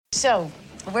So,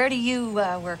 where do you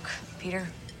work, Peter?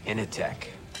 In a tech.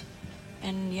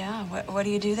 And what do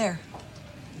you do there?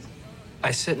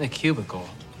 I sit in a cubicle,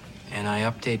 and I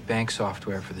update bank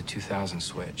software for the 2000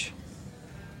 switch.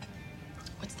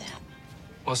 What's that?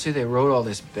 Well, see, they wrote all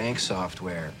this bank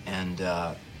software, and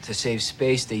to save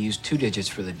space, they used 2 digits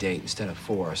for the date instead of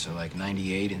 4, so like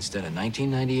 98 instead of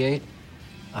 1998.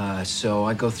 So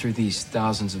I go through these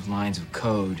thousands of lines of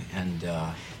code, and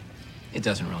it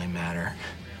doesn't really matter.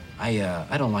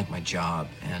 I don't like my job,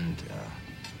 and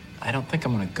I don't think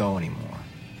I'm gonna go anymore.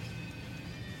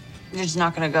 You're just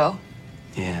not gonna go?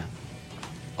 Yeah.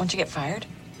 Won't you get fired?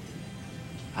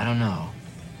 I don't know.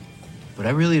 But I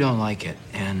really don't like it,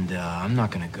 and I'm not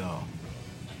gonna go.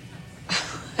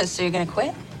 So you're gonna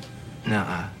quit?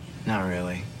 Nuh-uh, not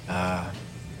really.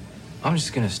 I'm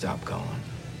just gonna stop going.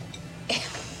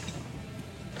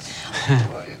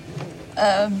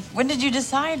 When did you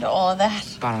decide all of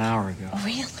that? About an hour ago. Oh,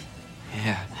 really?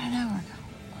 Yeah. About an hour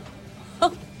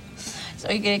ago. So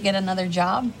you're gonna get another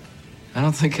job? I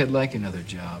don't think I'd like another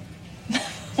job.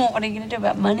 What are you gonna do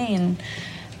about money and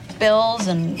bills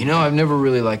and... You know, I've never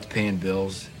really liked paying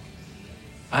bills.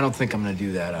 I don't think I'm gonna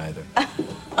do that either.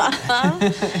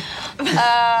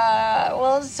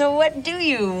 Well, so what do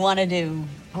you want to do?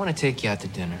 I want to take you out to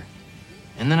dinner.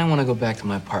 And then I want to go back to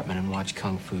my apartment and watch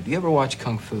Kung Fu. Do you ever watch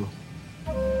Kung Fu?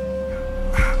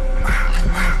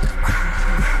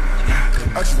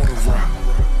 I just wanna rock.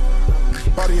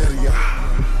 Body out of y'all.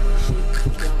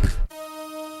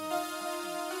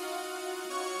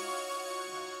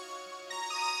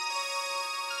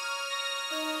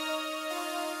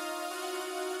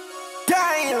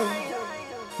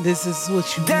 This is what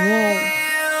you want. You're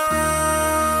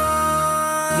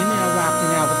now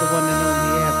rocking out with the one and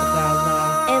only Africa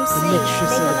Allah, the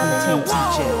Mixtress Africa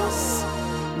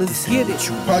Allah. Let's get it.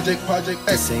 Project,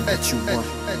 this ain't what you want.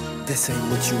 This ain't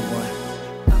what you want.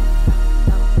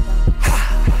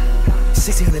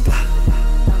 1600 block.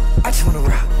 I just wanna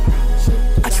rock.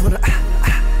 I just wanna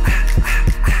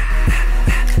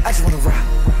I just wanna rock.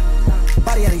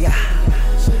 Body out of ya.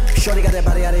 Shorty got that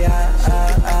body out of ya.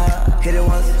 Hit it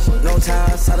once, no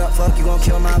time. Side up, fuck, you gon'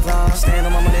 kill my vibe. Stand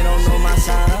on my money, don't know my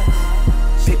side.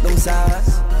 Pick them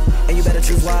sides, and you better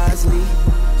choose wisely.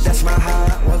 That's my high.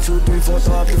 1, 2, 3, 4,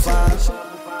 throw up your 5.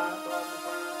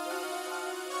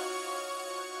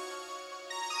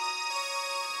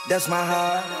 That's my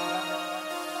high.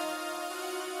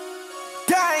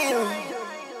 Damn.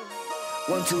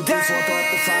 1, 2, 3, 4, throw up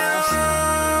the 5.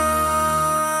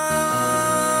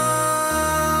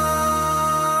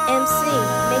 MC,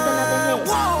 make another hit.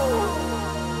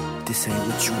 Whoa. This ain't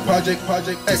what you want. Project,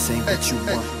 this ain't what you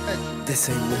want. This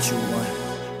ain't what you want.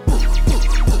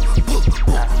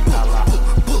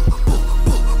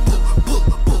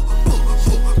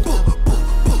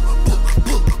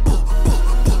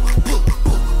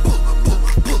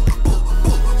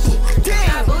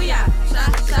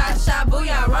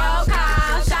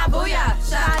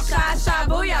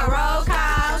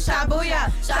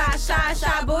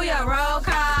 Shabuya, roll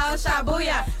call.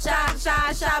 Shabuya,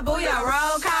 shabuya,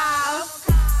 roll call.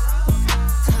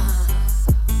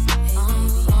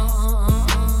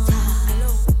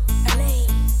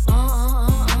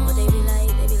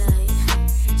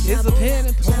 It's a pen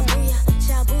and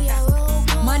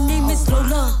my name is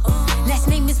Lola, last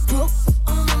name is Brooke.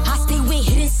 I stay with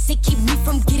hitters, it keep me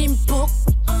from getting booked.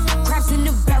 Crabs in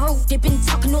the barrel, they been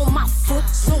talking on my foot.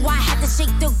 So I had to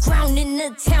shake the ground in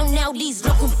the town. Now these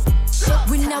local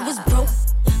when I was broke,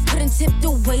 couldn't tip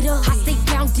the waiter. I stayed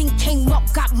down, then came up,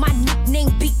 got my nickname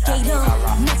Big Gator.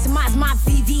 Maximize my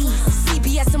VV,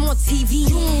 CBS, I'm on TV.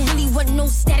 You don't really want no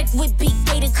static with Big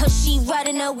Gator, cause she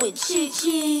riding up with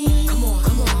Chi-Chi. Come on.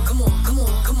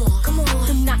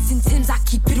 Them knots and Tims, I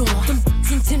keep it on. Them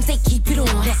and Tims, they keep it on.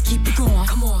 Let's keep it going.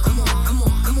 Come on.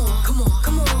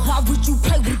 Why would you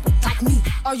play with it like me?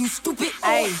 Are you stupid?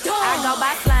 Hey, I go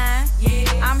by slime.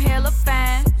 Yeah. I'm hella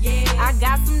fine. Yeah. I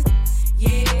got some.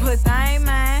 Yeah. Puss, I ain't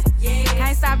mine. Yeah.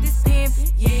 Can't stop this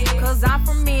pimpin'. Yeah. Cause I'm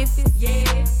from Memphis.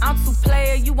 Yeah. I'm too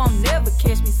player, you won't never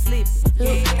catch me slippin'.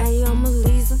 Look, ayy, I'm a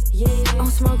Lisa. Yeah. I'm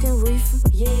smoking reefer.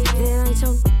 Yeah. That ain't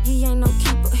your. He ain't no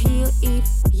keeper, he a eater.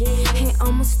 Yeah. And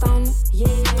I'm a stoner. Yeah.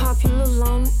 Popular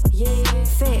loner. Yeah.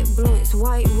 Fat blunts,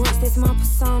 white runs, that's my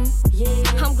persona. Yeah.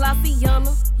 I'm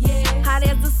Glossiana. Yeah. Hot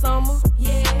as the summer.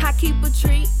 Yeah. I keep a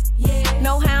treat. Yeah.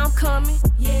 Know how I'm coming.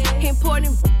 Yeah.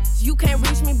 Important. You can't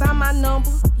reach me by my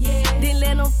number. Yeah. Then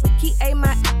let him. He ate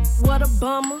my. What a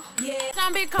bummer. Yeah.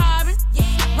 I'm big carbon.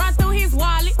 Yeah. Run through his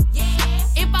wallet. Yeah.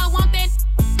 If I want that,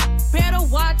 better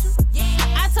watch him.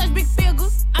 Yeah. I touch big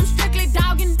figures. I'm strictly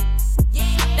dogging.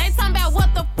 Yeah. They talking about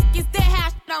what the is that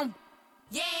hash on.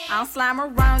 I'm Slime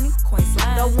around you, Queen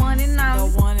Slime, the one and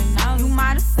only. You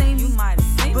might have seen me,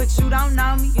 but you don't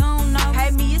know me.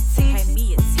 Pay me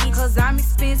attention, cause I'm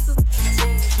expensive.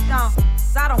 No,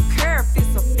 I don't care if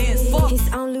it's offensive.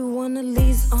 It's only one of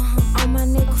these, on my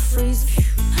nigga freeze.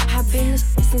 I been this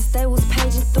since they was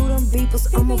paging through them beepers.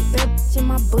 I'm a bad bitch in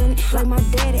my bunny, like my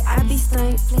daddy, I be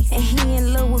stank. And he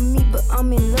in love with me, but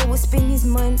I'm in love with spending his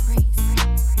money.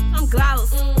 I'm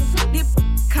gloss, dip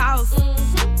cost.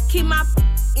 Keep my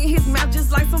in his mouth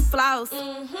just like some flowers.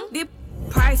 Dip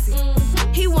pricey,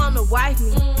 he wanna wife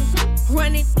me.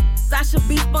 Run it, I should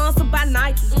be sponsored by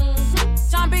Nike.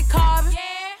 John Big Carvin,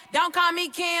 don't call me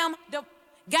Kim.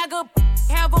 Got good,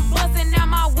 have a bustin' out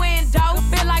my window.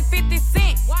 Feel like 50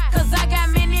 Cent, cause I got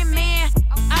many men.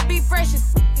 I be fresh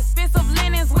as expensive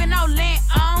linens with no lint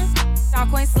on. Y'all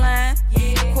Queen Slime,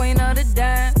 queen of the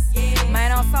dance.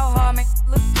 Man, I'm so hard, make it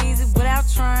look easy without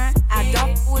trying. I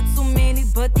don't with too many,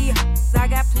 but the I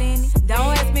got plenty.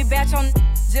 Don't ask me about your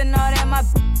just know that my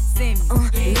send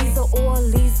me. Lisa or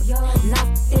Lisa, not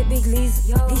that big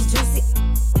Lisa. These juicy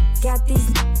got these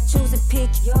choose and pick.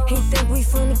 He think we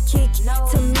finna kick.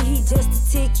 To me, he just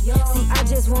a tick. See, I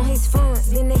just want his funds.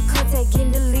 Then they contact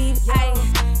getting deleted.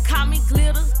 Ayy, call me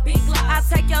glitter. I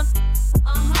take your.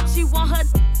 She want her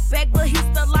back, but he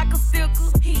stuck like a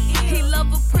sticker. He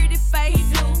love a pretty face,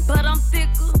 but I'm thicker.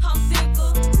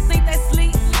 Think they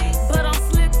sleep, but I'm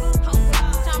slicker.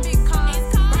 John Big Cars,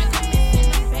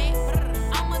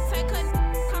 I'ma take her,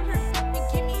 come here and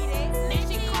give me that. Then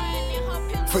she crying in her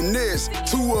pillow. Finesse,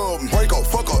 two of them, break up,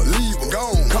 fuck her, leave her.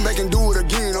 Gone, come back and do it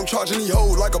again. I'm charging these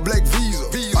hoes like a black visa.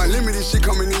 Unlimited shit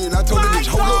coming in. I told the bitch,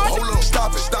 hold up,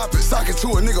 stop it. Sock it to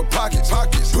a nigga pockets.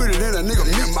 Put it in a nigga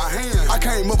in my hand. I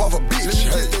came up off a bitch.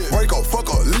 Break up, fuck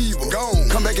her, leave her. Gone,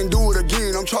 come back and do it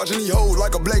again. I'm charging these hoes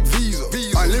like a black visa.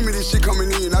 Unlimited shit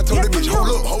coming in. I told the bitch, hold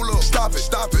up, stop it.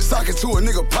 Sock it to a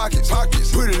nigga pockets.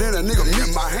 Put it in a nigga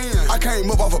in my hand. I came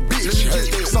up off a bitch.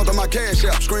 Something my cash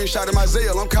app, screenshot in my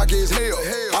Zelle. I'm cocky as hell.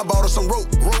 I bought her some rope.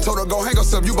 Told her go hang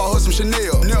herself. You bought her some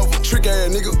Chanel. Never. Trick ass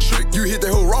nigga. You hit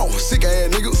that hoe raw. Sick ass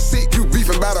nigga. Sick. You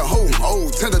beefing about a hoe. Oh,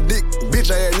 tender dick.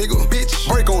 Bitch ass nigga. Bitch.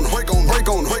 Break on her.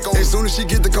 As soon as she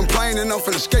get the complaining, I'm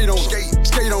finna skate on her.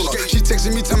 Skate on her. She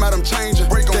texting me, talking about I'm changing.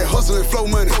 That hustle and flow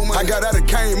money. I got out and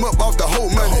came up off the whole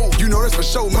money. You know that's for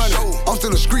show money. I'm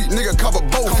still a street nigga. Cop a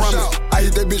bow from it. I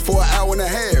hit that bitch for an hour and a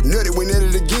half. Nutted, went at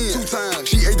it again. 2 times.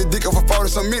 She ate the dick up for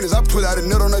 40-some minutes. I put out a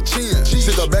nut on her chin.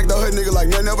 Sit her back to her nigga like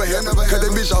nothing ever happened. Cut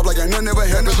that bitch off like ain't nothing ever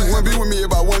happened. She wouldn't be with me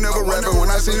if I wasn't ever rapping. When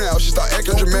I seen her out, she start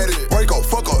acting dramatic. Break up,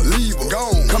 fuck her, leave her.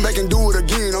 Gone, come back and do it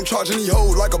again. I'm charging these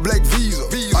hoes like a black visa.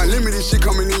 Unlimited shit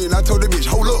coming in. I told the bitch,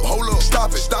 hold up,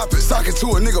 stop it. Sock it to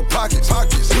a nigga pockets.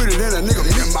 Put it in a nigga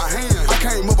in my hand. I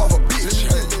came up off a bitch.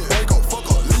 Break up, fuck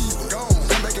her, leave her. Gone,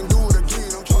 come back and do it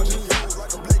again. I'm charging these hoes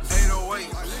like a black visa.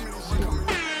 808.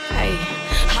 Hey,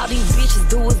 how these bitches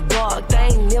do is bark. They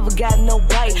ain't never got no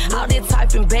bite. All that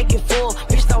typing back and forth.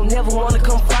 Bitch don't never wanna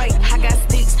come fight. I got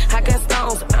sticks, I got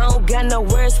stones. I don't got no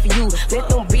words for you. Let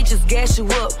them bitches gas you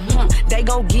up. They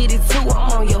gon' get it too.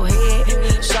 I'm on your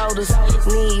head, shoulders,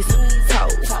 knees,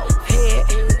 toes. Head,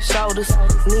 shoulders,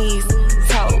 knees,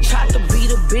 toes. Try to be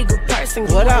the bigger person.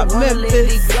 What up, Memphis? Let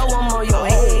it go. I'm on your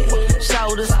head,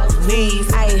 shoulders, knees,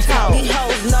 toes. These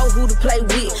hoes know who to play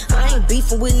with. I ain't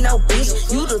beefing with no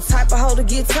bitch. You the type of hoe to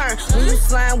get turned when you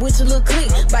slime with your little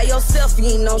clique. By yourself, you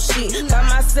ain't no shit. By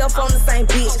myself, on the same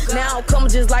bitch. Now I'm coming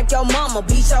just like your mama.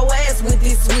 Beat your ass with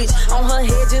this switch. On her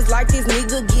head just like this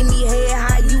nigga. Give me head,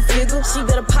 how you figure? She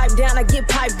better pipe down, I get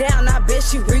piped down. I bet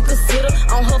she reconsider.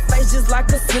 On her face just like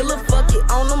a sealer. Fuck it,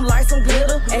 on them like some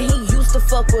glitter. And he used to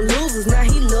fuck with losers. Now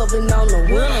he loving on the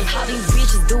winners. All these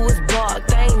bitches do is bark.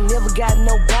 They ain't never got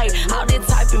no bite. All that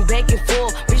typing back and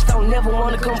forth. Bitch don't never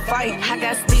wanna come fight. I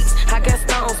got sticks, I got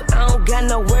stones. I don't got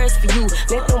no words for you.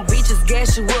 Let them bitches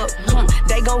gas you up.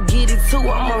 They gon' get it too.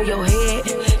 I'm on your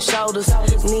head, shoulders,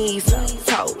 knees,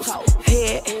 toes.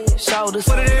 Head, shoulders,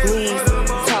 knees,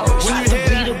 toes. Try to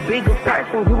be the bigger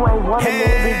person. You ain't wanna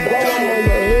move it down on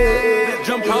your head.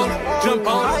 Jump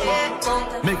on.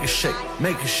 Make it shake,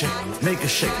 make it shake, make it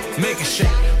shake, make it shake,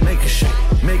 make it shake,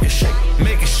 make it shake,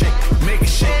 make it shake, make it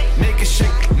shake, make it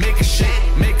shake, make it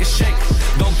shake, make it shake.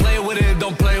 Don't play with it,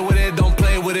 don't play with it, don't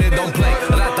play with it, don't play.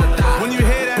 When you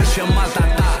hear that, push your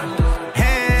matata.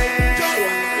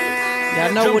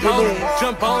 Y'all know what it is.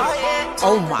 Jump on.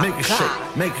 Oh my make it God.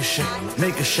 Shake, make it shake,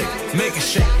 make it shake, make it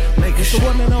shake, make it shake,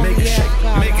 make it shake,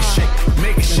 make it shake,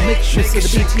 make it shake, Mixtress of the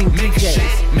B-Team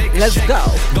DJs. Let's go.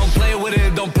 Don't play with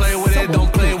it, don't play with it,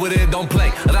 don't play with it, don't play.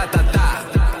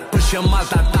 Ratata, push your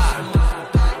matata.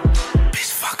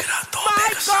 Bitch, fuck it up,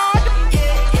 my God.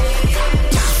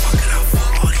 Just fuck it up for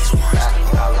all these ones.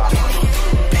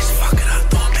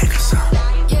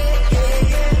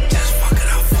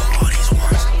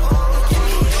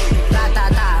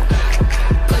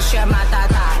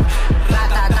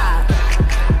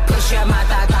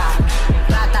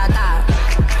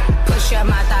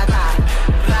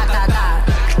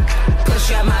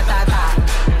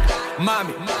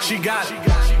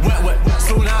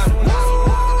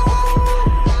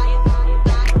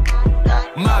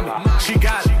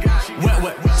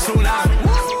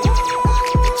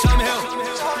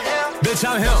 Bitch,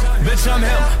 I'm him. Bitch, I'm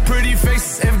him. Pretty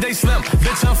faces if they slim.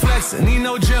 Bitch, I'm flexing. Need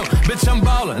no gym. Bitch, I'm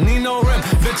ballin'. Need no rim.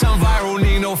 Bitch, I'm viral.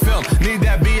 Need no film. Need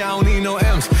that B, I don't need no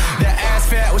M's. That ass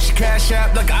fat with your cash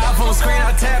app. Like an iPhone screen,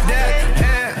 I tap that.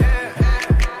 Yeah.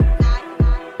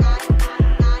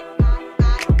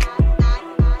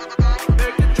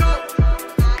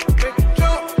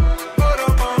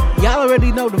 Y'all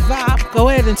already know the vibe. Go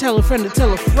ahead and tell a friend to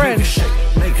tell a friend. Make it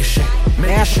shake, make it shake.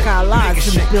 Africa Allah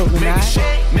is in the building, right?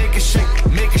 Make it shake,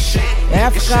 make it shake.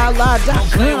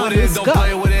 AfricaAllah.com. Let's go. Don't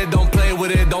play with it, don't play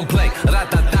with it, don't play.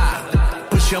 Ra-ta-ta,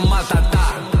 push your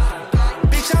mouth-ta-ta.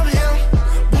 Bitch, I'm him.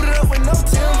 Boot it up with no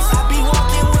Timbs. I be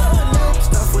walking with a limp.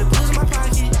 Stuff with blues in my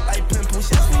pocket. Like pimples,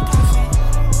 yes, we pocket.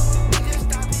 Niggas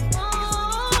stop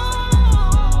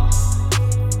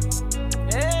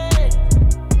it. Hey.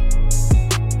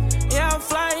 Yeah, I'm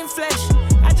flying flesh.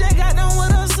 I just got done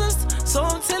with her sister, so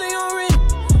I'm telling you already.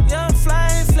 Yeah, I'm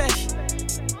flying flesh.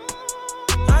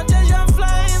 I'm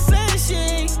flying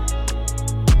flashy.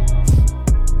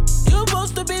 You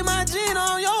supposed to be my Gene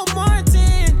on your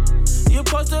Martin. You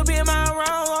supposed to be my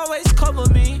round, always cover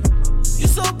me. You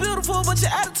so beautiful, but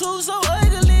your attitude so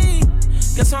ugly.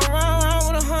 Guess I'm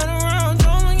round with 100 round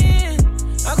drum again.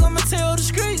 I come and tell the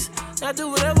streets, I do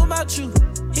whatever about you.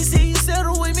 He said he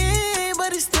settled with me,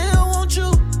 but he still want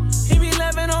you. He be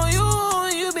loving on you,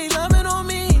 and you be loving on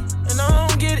me. And I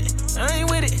don't get it, I ain't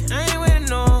with it,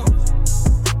 no.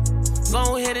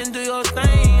 Go ahead and do your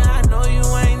thing. I know you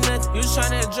ain't nothing. You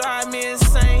tryna drive me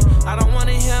insane. I don't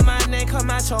wanna hear my name come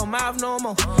out your mouth no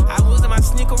more. I was in my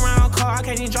sneak around car. I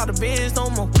can't even drive the Benz no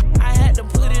more. I had to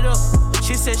put it up.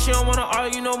 She said she don't wanna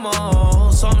argue no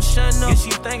more. So I'm shutting up.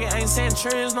 She thinking ain't saying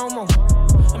trends no more.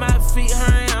 And my feet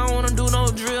hurt. I don't wanna do no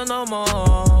drill no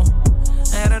more.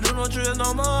 I had to do no drill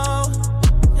no more.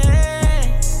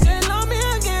 Hey, hey, love me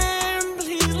again.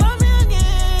 Please love me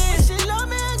again. She love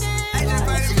me again.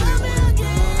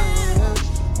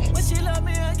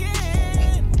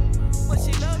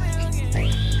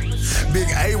 Big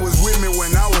A was with me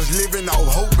when I was living off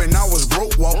hope and I was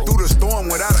broke. Walked through the storm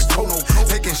without a coat.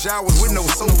 Taking showers with no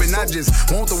soap and I just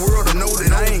want the world to know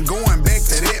that I ain't going back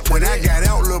to that. When I got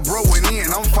out, lil' bro went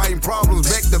in. I'm fighting problems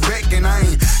back to back and I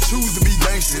ain't choose to be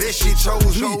gangster. That shit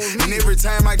chose me. And every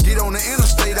time I get on the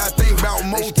interstate, I think about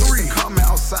Mo 3. Come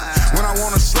outside. When I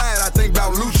wanna slide, I think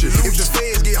about Lucha. If the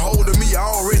feds get hold of me, I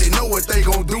already know what they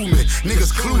gon' do me.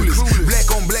 Niggas clueless. Black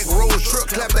on black road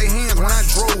truck, clap their hands when I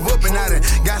drove up and I done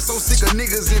got so sick of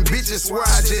niggas and bitches, swear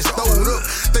I just throwed up.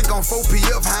 Think I'm 4P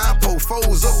up, high I poke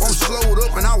foes up. I'm slowed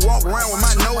up and I walk around with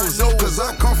my nose up. Cause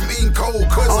I come from eating cold,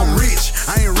 cause I'm rich.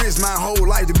 I ain't risked my whole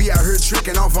life to be out here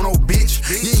tricking off on no bitch.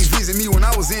 You ain't visit me when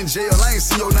I was in jail, I ain't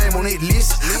see your name on that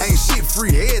list. Ain't shit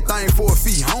free, everything for a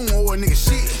fee. I don't owe a nigga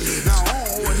shit. Now I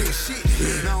don't owe a nigga shit.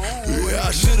 Yeah,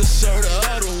 I should've served the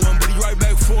other one, but he right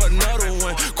back for another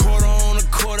one. Quarter on a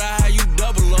quarter, how you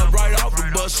double up right off the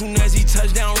bus. Soon as he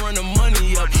touch down, run the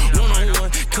money up.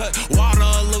 One-on-one, cut water,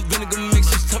 a little vinegar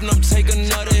mix, it's tough enough to take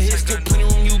another hit. Still plenty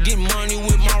room, you get money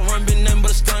with my run, been nothing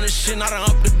but a stunner shit. I done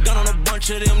up the gun on a bunch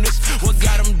of them. This what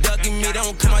got them ducking me. They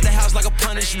don't come out the house like a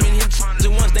punishment. Him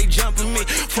and once they jumping me.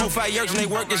 4-5 years and they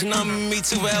work is numbing me.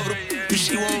 Too forever the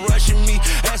she won't rushing me.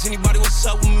 Ask anybody what's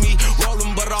up with me.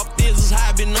 Rolling butter off this is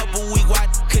high, been up a week. Why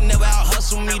could never out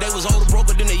hustle me? They was older,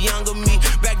 broker than the younger me.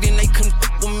 Back then they couldn't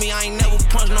with me. I ain't never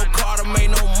punched no card or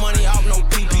made no money off no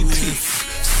PPP.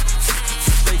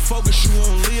 They focus you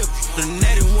on live. The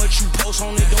net and what you post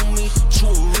on it don't mean to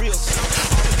a real.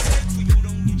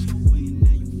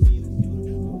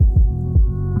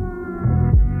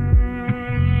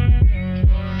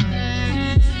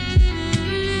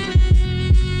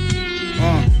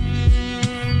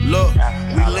 Look,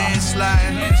 we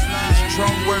landsliding. This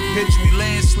trunk work pitch, we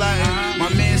landsliding. My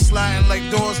man sliding like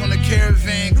doors on the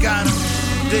caravan. Got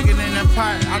him digging in that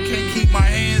pot. I can't keep my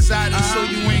hands out it, so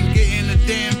you ain't getting a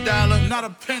damn dollar. Not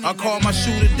a penny. I call my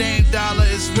shooter damn dollar.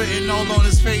 It's written all on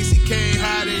his face. He can't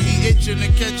hide it. He itching to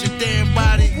catch a damn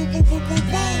body.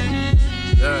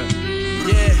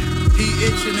 Yeah, he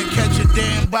itching to catch a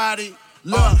damn body.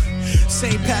 Look,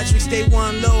 St. Patrick's Day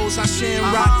 1 lows, I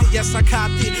shan rocked it, yes I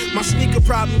copped it. My sneaker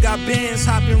problem got bands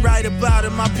hopping right about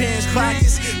in my pants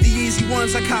pockets. The easy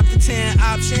ones, I copped the tan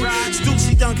option.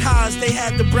 Stussy dunk highs, they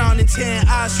had the brown and tan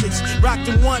ostrich. Rocked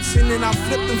them once and then I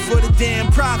flipped them for the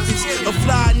damn profits. A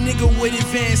fly nigga with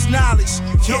advanced knowledge,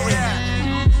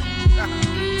 yeah.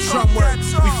 Drum work,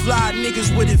 we fly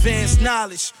niggas with advanced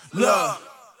knowledge. Look.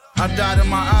 I dotted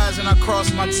my I's and I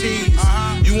crossed my T's.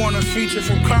 You want a feature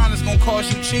from Crown, it's gonna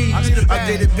cost you cheese. I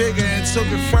did it bigger and took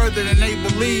it further than they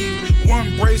believe.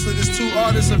 One bracelet is 2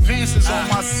 artist advances on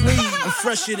my sleeve. I'm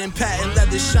fresher than patent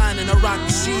leather shining, I rock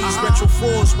the C's. Retro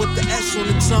 4s with the S on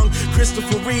the tongue,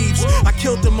 Christopher Reeves. I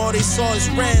killed them, all they saw is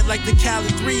red like the Cali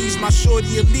 3s. My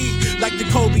shorty elite like the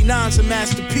Kobe 9's a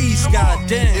masterpiece. God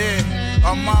damn. Yeah.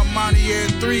 I'm my Montier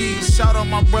 3s. Shout out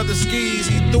my brother Skis.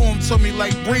 He threw them to me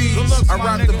like breeze. I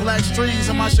rock the black strings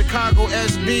on my Chicago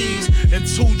SBs. And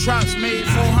 2 drops made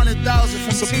 400,000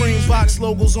 from Supreme T's. box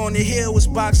logos on the hill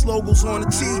with box logos on the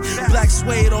T. Black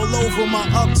suede all over my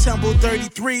up-tempo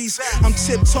 33s. I'm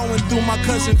tiptoeing through my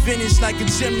cousin vintage like a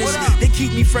gymnast. They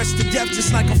keep me fresh to death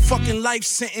just like a fucking life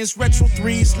sentence. Retro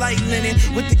 3s, light linen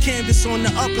with the canvas on the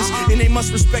uppers. And they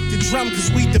must respect the drum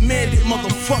cause we demand it,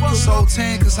 motherfuckers. So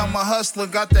 10 cause I'm a hustler.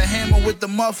 Got the hammer with the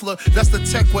muffler. That's the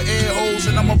tech with air holes.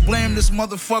 And I'ma blame this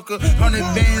motherfucker. 100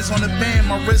 bands on the band.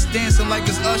 My wrist dancing like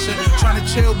it's Usher. Trying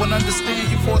to chill but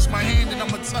understand. You force my hand and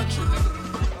I'ma touch it.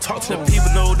 Talk to the people,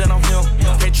 know that I'm him.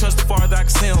 Can't trust the far as I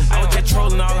can see him. I was just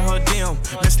trolling all of her DM.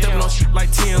 Been stepping on shit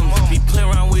like Tim. Be playing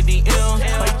around with the M's.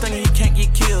 Like thinking he can't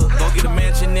get killed. Go get a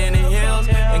mansion in the hills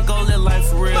and go live life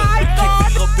for real. We pick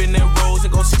back up in them roads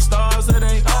and go see stars.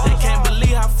 They can't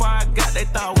believe how far I got. They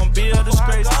thought I wouldn't be a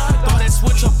disgrace. Throw that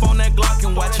switch up on that Glock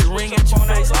and watch it ring at your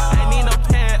face. I ain't need no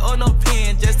pad or no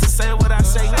pen just to say what I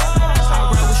say. I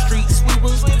ride with street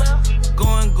sweepers.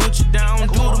 Going Gucci down,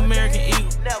 do the American Eagle.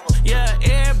 Yeah,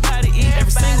 everybody eat.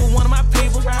 Every single one of my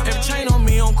people. Every chain on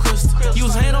me on crystal.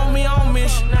 Use hand on me on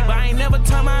mission. But I ain't never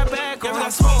turn my back. If I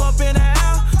smoke up in the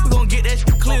air, we gon' get that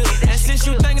shit clear. And since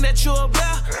you thinking that you a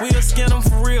bear, we'll skin them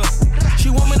for real. She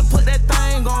want me to put that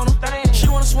thing on her. She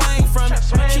wanna swing from it.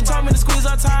 She told me to squeeze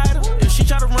her tighter if she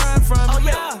try to run from it. Oh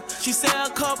yeah, she said a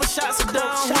couple shots of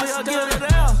down. We'll get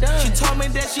it out. She told me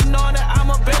that she know that I'm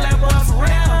a bad boy for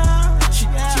real. She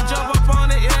jump up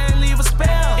on it and leave a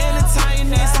spell. Anytime you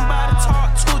need somebody to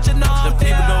talk to, you know the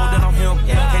people know that I'm him.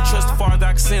 Can't trust the far as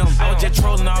I can see him. I was just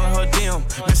trolling all of her DM.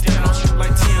 Been stepping on shit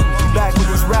like Tim. Back with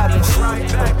this rapping shit.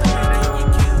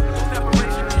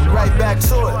 Right back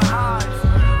to it.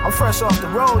 I'm fresh off the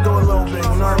road though a little bit,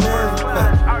 you know what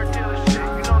I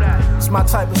mean? It's my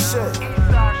type of shit.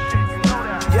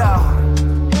 Yo.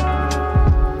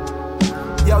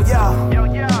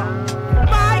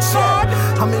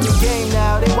 I'm in the game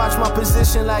now, they watch my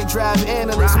position like drive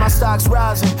analysts. My stock's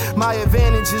rising, my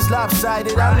advantage is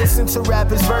lopsided. I listen to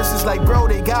rappers' verses like, bro,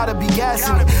 they gotta be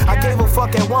gassing it. I gave a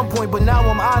fuck at one point, but now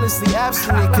I'm honestly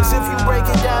abstinent. Cause if you break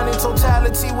it down in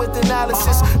totality with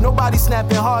analysis, nobody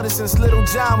snapping harder since Little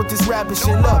John with this rapping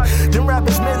shit. Look, them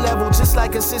rappers mid-level, just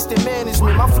like assistant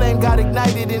management. My flame got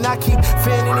ignited and I keep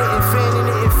fanning it and fanning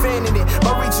it and fanning it.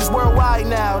 My reach is worldwide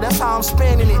now, that's how I'm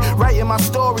spanning it. Writing my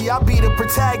story, I'll be the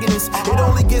protagonist. It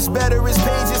only gets better as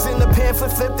pages in the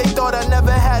pamphlet flip. They thought I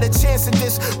never had a chance at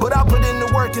this, but I put in the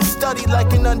work and studied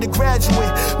like an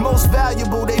undergraduate. Most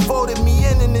valuable, they voted me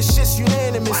in and this shit's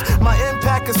unanimous. My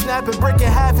impact can snap a brick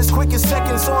in half as quick as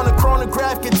seconds on a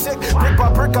chronograph can tick. Brick by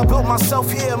brick, I built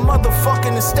myself here, a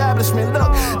motherfucking establishment.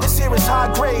 Look, this here is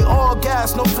high grade, all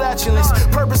gas, no flatulence.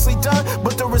 Purposely done,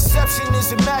 but the reception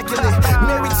is immaculate.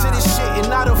 Married to this shit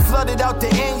and I done flooded out the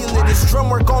annulet. It's drum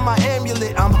work on my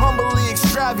amulet. I'm humbly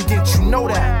extravagant, you know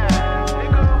that.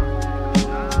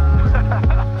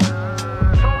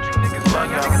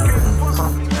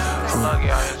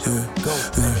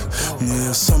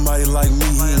 Yeah, somebody like me,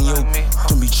 he and yo,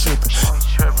 don't be trippin'.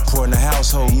 Important the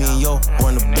household, me and yo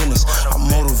run the business. I'm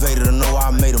motivated to know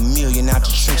I made $1 million out the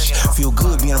trenches. Feel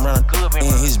good being around in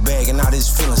his bag and not his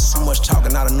feelings. Too much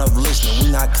talking, not enough listening.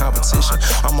 We not competition.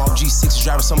 I'm off G6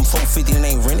 driving something 450 and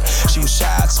ain't rented. She was shy,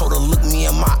 I told her look me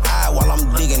in my eye while I'm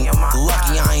digging.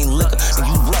 Lucky I ain't liquor, if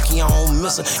you lucky I don't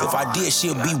miss her. If I did,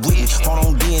 she'll be with me. Phone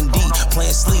on D&D,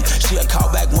 playing sleep. She'll call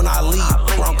back when I leave.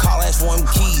 When I'm call, ask for them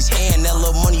keys. And that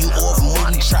little money you owe from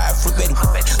when you try flip it.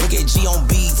 Look at G on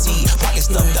BT. Pocket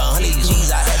stuffed 100 G's.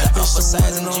 I had to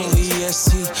emphasize on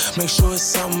EST. Make sure it's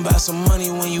something about some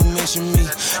money when you mention me.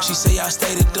 She say y'all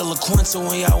stayed at the La Quinta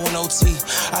when y'all went OT.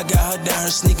 I got her down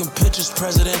her sneaking pictures,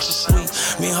 presidential suite.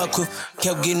 Me and her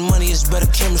kept getting money, it's better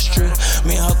chemistry.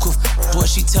 Me and her boy,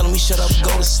 she telling me shut up,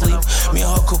 go to sleep. Me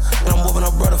and her and I'm whooping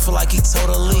her brother, feel like he told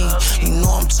her leave. You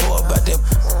know I'm tore about that,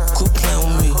 quit playing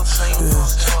with me.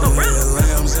 Yeah,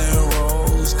 lambs and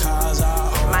rose, cars are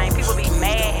on. Man, people be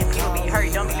mad and people be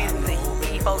hurt. Don't be listening to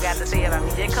these folks got to say about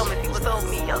me. Just come and people told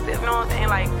me yourself, you know what I'm saying?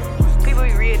 Like, people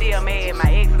be real deal mad.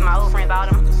 My exes, my old friends, all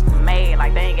them mad.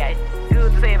 Like, they ain't got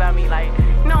good to say about me. Like,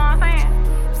 you know what I'm saying?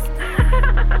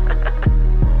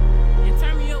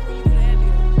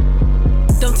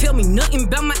 Don't tell me nothing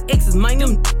about my exes, mind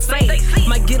them fake.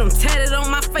 Might get them tatted on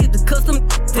my face because them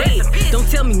dead. Don't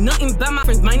tell me nothing about my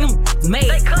friends, man, them mad.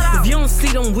 If you don't see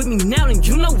them with me now, then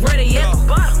you know where they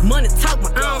at. Money talk,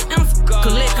 but I don't answer.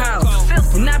 Collect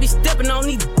calls. And I be stepping on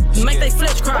these, make they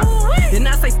flesh cry. Then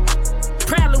I say,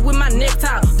 proudly with my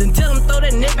necktie. Then tell them throw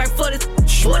that neck back for this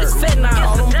fat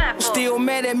now. Still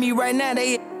mad at me right now,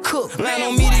 they cook. Line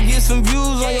on me to get some views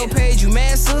on your page, you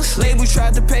masters. Labels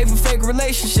tried to pay for fake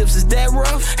relationships, is that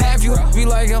rough? Have you be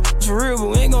like, I'm for real, but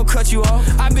we ain't gonna cut you off.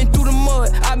 I've been through the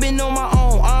mud, I've been on my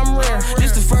own, I'm rare.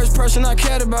 This the first person I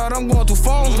cared about, I'm going through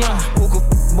phones now. Who could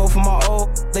both of my old,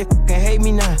 they fucking hate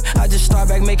me now. I just start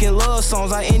back making love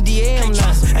songs, I NDA them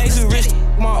now. Ain't too rich,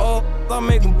 my old, I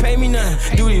make them pay me now.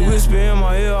 Do they whisper in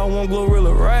my ear, I want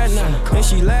Glorilla right now. And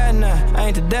she lied now, I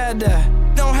ain't the dad.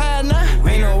 Don't hide now.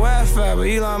 Ain't no Wi-Fi, but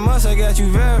Elon Musk, I got you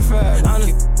verified. I'm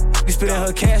the spit in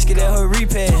her casket at her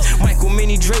repass. Michael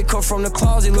Mini Draco from the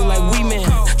closet, look like we man.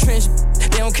 Trench,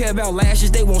 they don't care about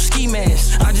lashes, they want ski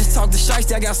masks. I just talked to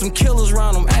Shiesty, I got some killers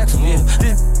around them, ask them.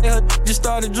 This just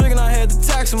started drinking, I had to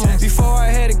tax them. Before I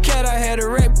had a cat, I had a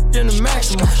rape in the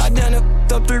maximum. I done up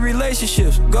 3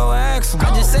 relationships, go ask them.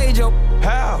 I just say, Joe,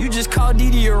 how? You just called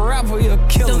Didi a rapper, you're a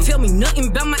killer. Don't tell me nothing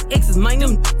about my exes, man,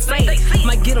 them fake.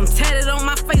 Might get them tatted on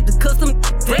my face because them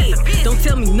dead. Don't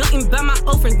tell me nothing about my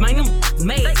old friends, man, them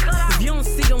made. If you don't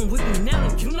see them with me now,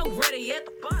 then you know where they at.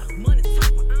 Money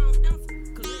talk, but I don't answer.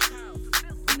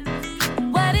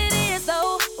 What it is,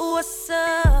 though, what's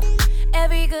up?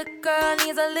 Every good girl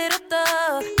needs a little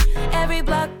thug. Every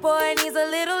block boy needs a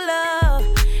little love.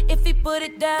 If he put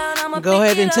it down, I'ma go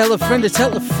ahead and tell a friend to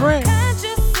tell a friend. Can't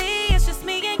you see it's just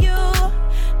me and you?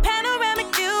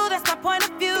 Panoramic view, that's my point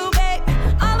of view, babe.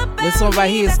 All about this one right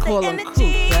here is called Uncouth.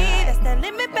 That's that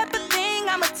lemon pepper thing,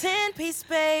 I'm a 10-piece,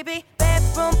 baby.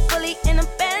 Bedroom fully in a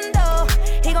bando.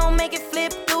 He gon' make it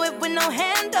flip, do it with no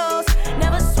handles.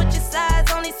 Never switching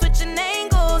sides, only switching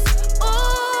angles.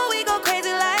 Ooh, we go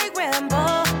crazy like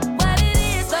Rambo. What it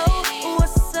is, though,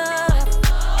 what's up?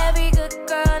 Every good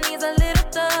girl needs a little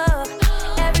thug.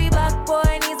 Every black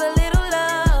boy needs a little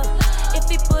love. If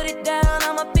he put it down,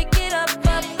 I'ma pick it up.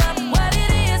 What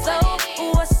it is, though,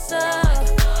 what's up?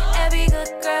 Every good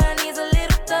girl needs a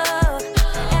little thug.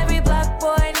 Every black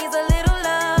boy needs a little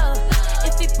love.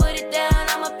 If he put it down,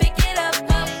 I'ma pick it up.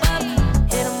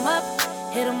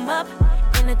 Hit him up.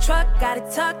 In the truck, got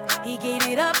it tucked. He gave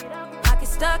it up. Pocket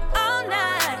stuck all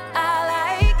night.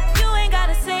 I like, you ain't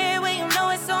gotta say it when you know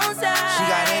it's on side. She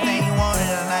got everything he wanted,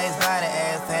 a nice body,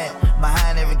 ass fat.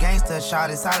 Behind every gangster, shot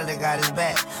is solid, that got his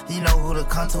back. He know who to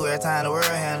come to every time the world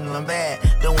handle him bad.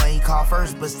 The one he called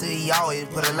first, but still he always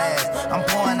put it last. I'm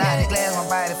pouring out the glass, my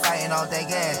body fighting off that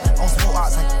gas. On smoke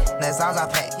outside, that's all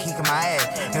I pack, kicking my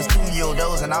ass. In studio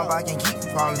doors, and all I can keep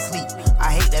from falling asleep.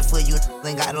 I hate that for you,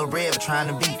 ain't got no bread, but trying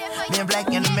to beat. Being black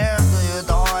in America is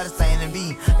the hardest thing to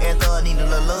be. Every thug need a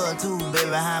little love too,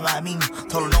 baby, how about me?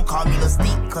 Told her don't call me the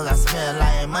sneak, cause I spend a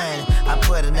lot of money. I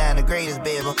put her down the greatest,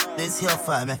 baby, this here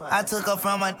for me. I took her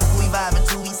from my we vibing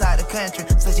 2 weeks out the country.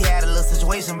 Said she had a little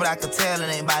situation, but I could tell it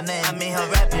ain't by name. I made her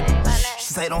rapping.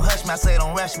 She say don't hush me, I say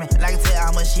don't rush me. And I can tell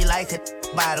how much she like it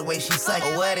by the way she suck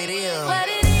it. What it is. What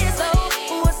it is,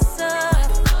 oh, what's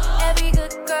up? Every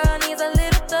good girl needs a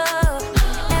little thug.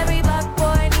 Every black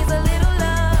boy needs a little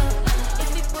love.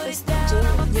 If we put it down,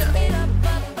 I'ma pick it up.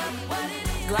 What it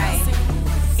is. Like,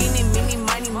 any, mini,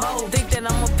 money, mo. Think that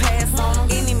I'ma pass on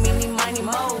them. Any, mini, money,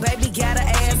 mo. Baby got an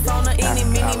ass on her. Any,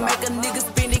 mini, make a nigga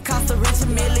spend it, cost a rich a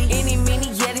milli. Any,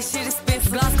 mini, yeah, this shit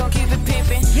expensive. Gloss gon' keep it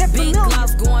pimpin'. Big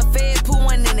gloss going fed, put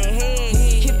one in the head.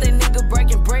 Hit that nigga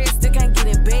breaking bread, still can't get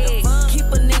in bed. Keep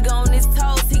a nigga on his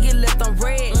toes, he get left on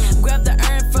red. Grab the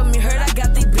urn from me, heard I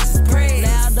got these bitches spread.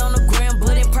 Loud on the gram,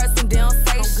 but in person they don't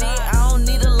say shit. I don't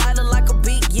need a lighter like a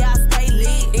beat, yeah, I stay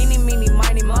lit. Any, mini,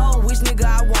 mighty, mo, which nigga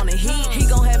I wanna hit. He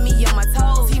gon' have me on my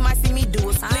toes, he might see me do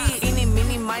a split. Any,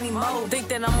 mini, mighty, mo, think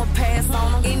that I'ma pass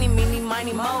on him. Any, mini,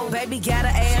 mighty, mo, baby got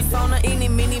an ass on her. Any,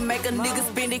 mini, make a nigga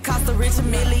spend it, cost a rich a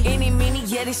milli. Any, mini,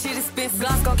 yeah, this shit expensive.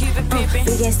 Gloss gon' keep it pimpin'.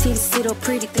 Big ass titties sit up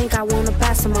pretty, think I wanna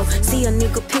buy some more. See a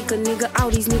nigga pick a nigga, all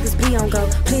these niggas be on go.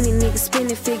 Plenty niggas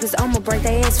spending figures, I'ma break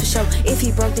their ass for sure. If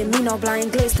he broke, then me no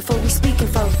blind glass before we speaking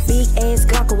for. Big ass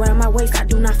Glock around my waist, I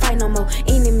do not fight no more.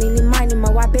 Any, mini, mighty,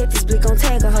 mo, I bet this blick gon'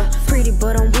 tag a hoe. Pretty,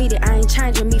 but I'm with it, I ain't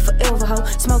changing me forever, ho.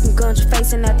 Smoking guns,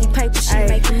 facing out these papers, shit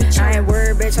making me change. I ain't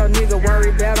worried about your nigga, worry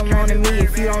about him wanting me.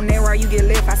 If you don't know where you get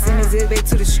left, I send his ass back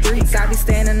to the streets. I be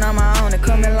standing on my own and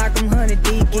coming like I'm 100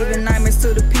 deep. Giving nightmares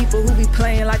to the people who be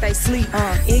playing like they sleep.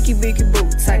 Icky Bicky Boo,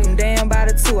 take them down by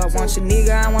the 2. I want your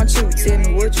nigga, I want you. Tell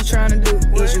me what you tryna do.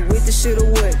 Is you with the shit or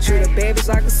what? Treat a bad bitch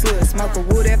like a slut. Smoke a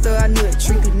wood after I nut.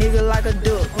 Treat the nigga like a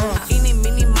duck. Any,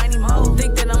 mini, money, mo.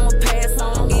 Think that I'ma pass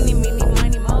on him. Any, mini,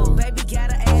 money, mo. Baby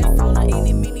got an ass on her.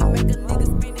 Any, mini, make a nigga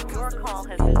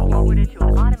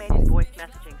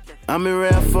I'm in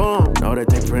rare form, know that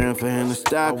they praying for him to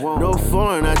stop. No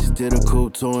foreign, I just did a cool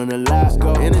tour in the lot.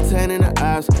 Entertaining the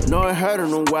ops, know it hurt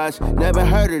them to watch. Never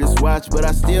heard of this watch, but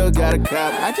I still got a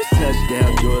cop. I just touched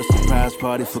down, do a surprise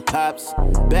party for pops.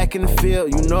 Back in the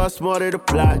field, you know I smarter the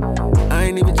plot. I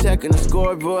ain't even checking the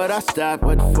scoreboard, I stopped.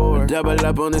 What for? Double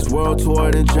up on this world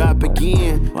tour, then drop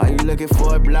again. Why you looking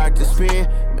for a block to spin?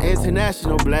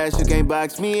 International blast, you can't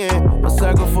box me in. A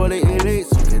circle full of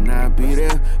elites, you cannot be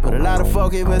there. But a lot of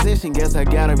folk in position, guess I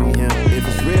gotta be him. If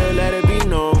it's real, let it be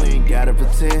known, we ain't gotta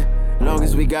pretend. Long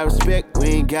as we got respect, we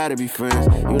ain't gotta be friends.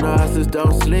 You know hustlers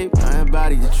don't sleep, I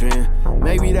embody the trend.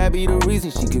 Maybe that be the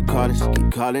reason she keep calling, she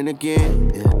keep calling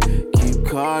again. Yeah. Keep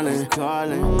calling,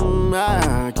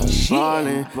 I keep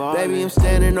falling. Baby, I'm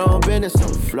standing on business,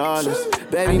 I'm flawless.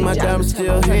 Baby, my diamonds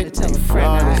still hit, they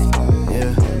flawless.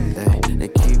 Yeah, they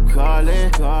keep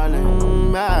calling,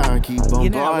 I keep on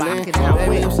balling.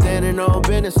 Baby, I'm standing on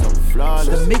business, I'm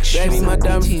flawless. Baby, my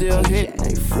diamonds still hit,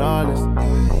 they flawless.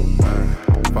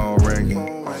 Phone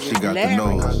ringing, she got the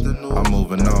nose. I'm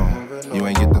moving on. You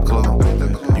ain't get the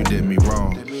clue. You did me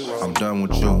wrong. I'm done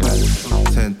with you.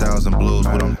 10,000 blues,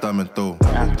 what I'm thumbing through.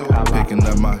 Picking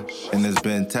up my, and it's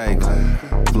been taken.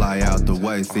 Fly out the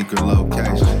way, secret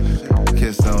location.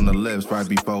 Kiss on the lips right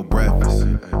before breakfast.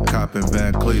 Coppin'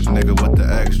 Van Cleef, nigga with the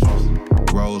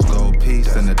extras. Rose gold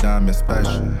piece and a diamond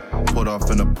special. Put off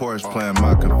in the Porsche playing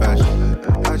my confession.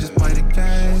 I just play the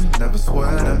game, never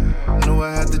sweat up. Knew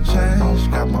I had to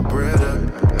change, got my bread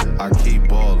up. I keep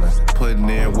ballin', putting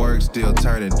in work, still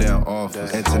turning down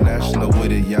offers. International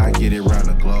with it, yeah, I get it round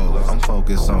the globe. I'm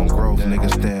focused on growth,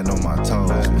 niggas stand on my toes.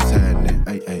 What's happening?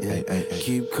 Ay.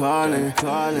 Keep calling,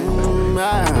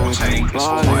 I keep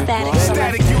ballin'.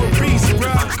 Static, you a piece,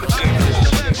 bro.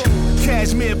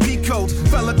 Cashmere peacoat,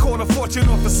 fella caught a fortune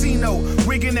off a casino.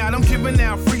 Wigging out, I'm giving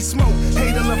out free smoke.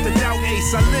 Hater love the doubt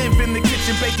ace. I live in the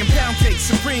kitchen baking pound cakes.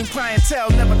 Supreme clientele,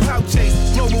 never clout chase.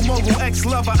 Global mogul,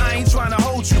 ex-lover, I ain't trying to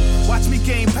hold you. Watch me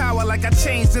gain power like I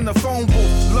changed in the phone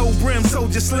booth. Low brim,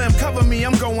 soldier slim, cover me,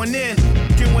 I'm going in.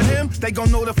 Get with him, they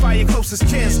gon' notify your closest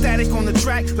kin. Static on the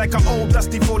track like an old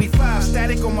dusty 45.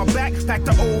 Static on my back, like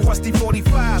the old rusty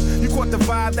 45. You caught the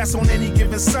vibe, that's on any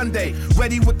given Sunday.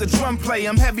 Ready with the drum play,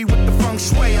 I'm heavy with the feng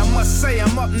shui. I must say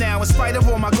I'm up now. In spite of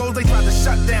all my goals, they tried to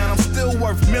shut down. I'm still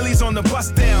worth millions on the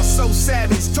bust down. So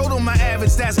savage, total my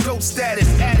average, that's GOAT status.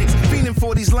 Addicts, feeling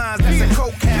for these lines, that's a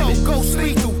coke habit. Yo, ghost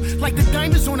lethal, like the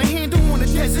diamonds on the handle on a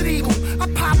Desert Eagle. I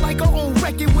pop like an old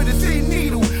record with a thin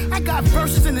needle. I got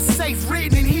verses in the safe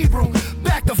written in Hebrew.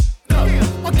 Back the up,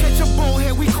 I'll catch a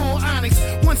bullhead we call Onyx.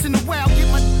 Once in a while, get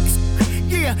my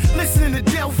yeah, listening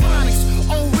to Delphonics.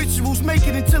 Old rituals, make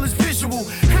it until it's visual.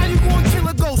 How you gonna kill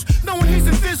a ghost, knowing he's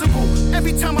invisible?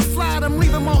 Every time I fly, I'm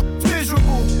leaving my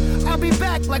miserable. I'll be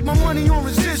back like my money on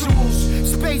residuals.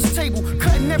 Space table,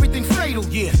 cutting everything fatal.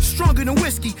 Yeah, stronger than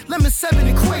whiskey, lemon 7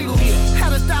 and cradle. Yeah,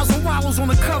 had 1,000 wallows on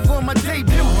the cover of my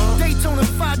debut. Daytona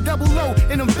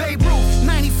 500 in them Babe Ruth.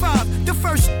 95, the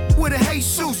first with a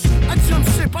Jesus. I jump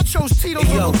ship, I chose Tito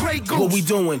over Grey Goose. What we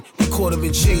doing? We caught him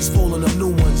in chase, falling up new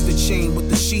ones. The chain with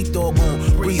the sheepdog on.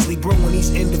 Breezely brewing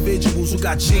these individuals who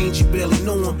got change, you barely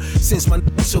know them. Since my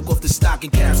took off the stocking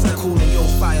caps, now cooling your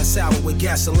fire sour with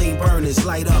gasoline burners.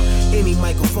 Light up, any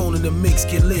microphone in the mix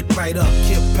get lit right up.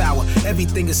 Kip power,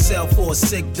 everything is sell for a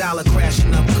sick dollar.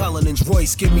 Crashing up Cullinan's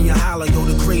Royce, give me a holler, yo,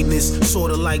 the greatness.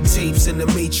 Sorta like tapes in the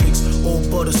Matrix. Old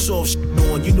butter soft shit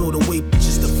on, you know the way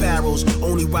bitches the pharaohs.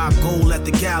 Only rock gold at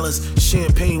the galas.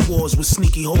 Champagne wars with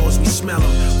sneaky whores, we smell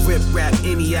them. Rip rap,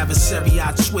 any adversary,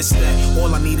 I twist that.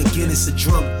 All I need again is a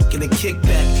drum and a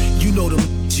kickback. You know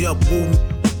them jump woo.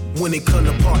 When it come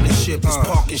to partnership, it's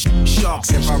parking sharks.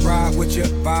 If I ride with you,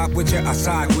 vibe with you, I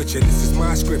side with you. This is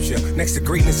my scripture. Next to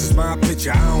greatness is my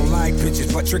picture. I don't like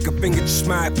pictures, but trick a finger, just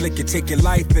smile, flick you. Take your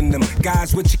life in them.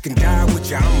 Guys with you can die with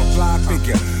you. I'm a fly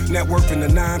figure. Net worth in the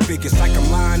 9 figures. Like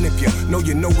I'm lying if you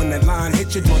know when that line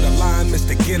hit you. Draw the line,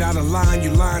 mister. Get out of line,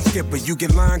 you line skipper. You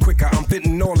get line quicker. I'm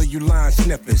fitting all of you line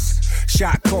sniffers.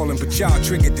 Shot calling, but y'all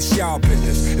triggered this y'all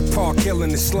business. The park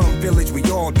killing the slum village, we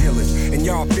all dealers. And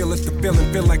y'all feel it's the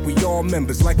feeling, feel like we all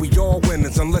members, like we all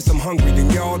winners. Unless I'm hungry, then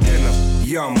y'all dinner.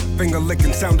 Yum, finger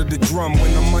licking sound of the drum.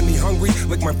 When I'm money hungry,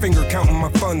 lick my finger counting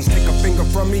my funds. Take a finger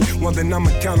from me, well then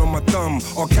I'ma count on my thumb.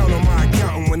 Or count on my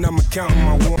accountant when I'ma count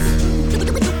on my one.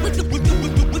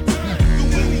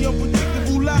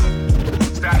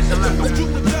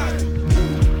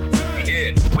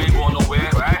 Yeah, we ain't going nowhere,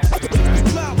 right?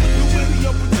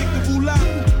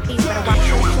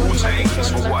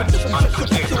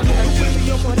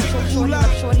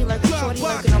 Shorty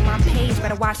lurking on my page,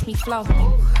 better watch me flow.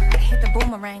 I hit the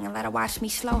boomerang and let her watch me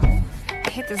slow. I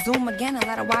hit the zoom again and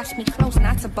let her watch me close.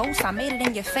 Not to boast, I made it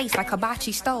in your face like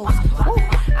hibachi stoves. Ooh,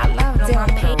 I love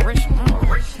dealing with rich.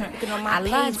 I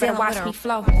love dealing watch me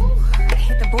flow. I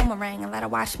hit the boomerang and let her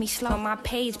watch me slow. On my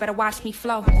page, better watch me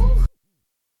flow.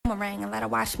 Boomerang and let her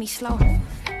watch me slow.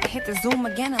 I hit the zoom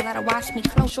again and let her watch me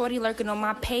close. Shorty lurking on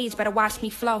my page, better watch me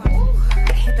flow.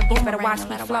 I hit the boomerang, better watch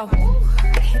me flow.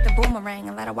 I hit the boomerang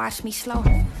and let her watch me slow.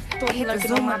 Shorty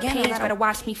lurking on my page, better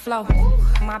watch me flow.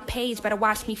 My page, better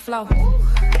watch me flow.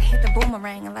 I hit the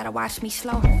boomerang and let her watch me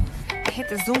slow. I hit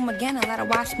the zoom again and let her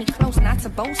watch me close. Not to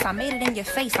boast, I made it in your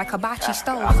face like hibachi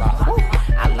stoves. Ooh,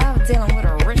 I love dealing with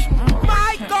a rich.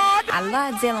 My God! I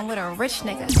love dealing with a rich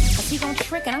nigga. Cause he gon'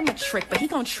 trick and I'm a trick, but he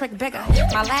gon' trick bigger.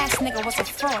 My last nigga was a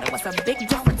fraud, it was a big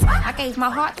difference. I gave my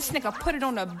heart, this nigga put it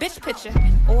on a bitch picture.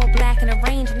 All black in the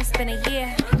range and it's been a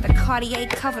year. The Cartier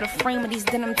cover the frame of these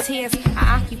denim tears.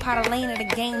 I occupy the lane of the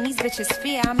game, these bitches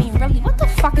fear. I mean, really, what the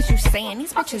fuck is you saying?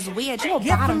 These bitches weird, you a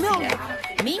bottom feeder.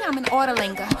 Me, I'm an order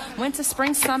linger. Winter,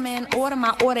 spring, summer, and order,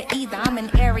 my order either. I'm in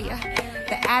area.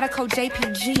 The Attico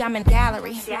JPG, I'm in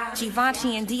gallery.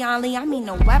 Givenchy and Dion Lee, I mean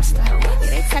no Webster. Yeah,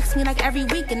 they text me like every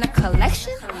week in the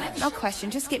collection. No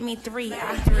question, just get me 3.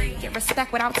 I get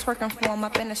respect without twerking for them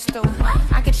up in the stool.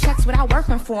 I get checks without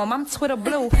working for them. I'm Twitter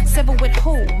blue. Civil with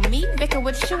who? Me? Bicker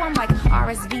with you? I'm like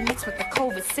RSV mixed with the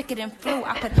COVID, sicker than flu.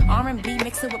 I put R&B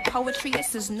mixed with poetry.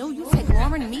 This is new. You take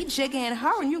Lauren, me, Jigga, and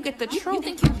her, and you get the truth. You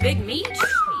think you big me?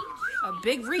 A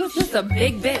big reach, just a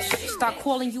big bitch. Start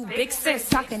calling you big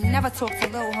sis. I can never talk to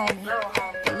little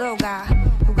homie. The little guy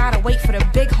who gotta wait for the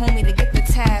big homie to get the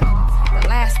tab. The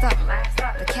last up,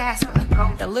 the Casper.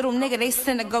 The little nigga they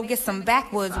send to go get some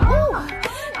backwoods. Woo!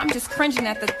 I'm just cringing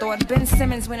at the thought. Ben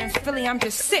Simmons went in Philly. I'm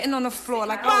just sitting on the floor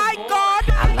like, my God!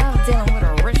 I love dealing with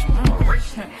a rich.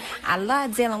 I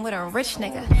love dealing with a rich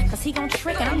nigga. Cause he gon'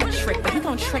 trick and I'm a trick, but he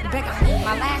gon' trick bigger.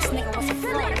 My last nigga was a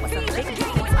fraud, it was a big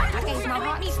difference. I gave my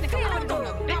heart, these niggas put it on a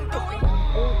big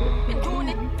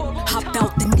Hopped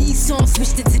out the Nissan,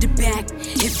 switched it to the back.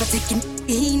 If I take him,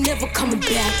 he ain't never coming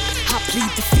back. I plead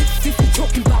the fifth, we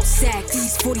talking about sacks.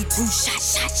 These 42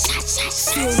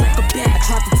 shots, feel like a bag.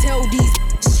 Tried to tell these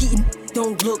cheating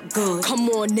don't look good. Come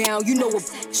on now, you know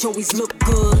what always look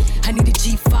good. I need a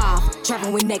G5,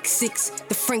 driving with next 6.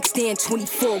 The Frank stand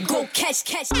 24, go catch.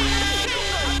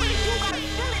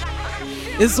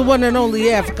 It's the one and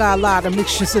only Africa Allah, the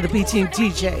Mixtress of the B-Team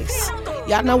DJs.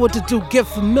 Y'all know what to do, get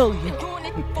familiar.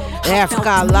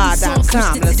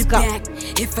 AfricaAllah.com, let's go.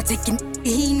 If I take him,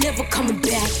 he ain't never coming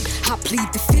back. I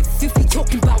plead the fifth if we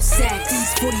talking about sacks.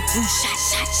 These 42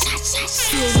 shots,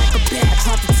 feel like a bag.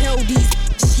 Tried to tell these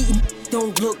cheating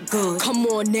don't look good. Come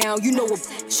on now, you know what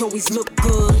always look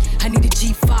good. I need a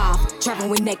G5, driving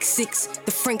with next 6.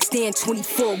 The Frank stand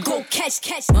 24, go catch.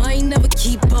 I ain't never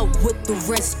keep up with the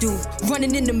rest do.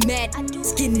 Running in the mad,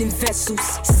 getting in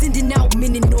vessels. Sending out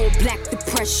men in all black to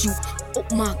press you. Oh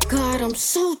my God, I'm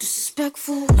so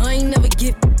disrespectful. I ain't never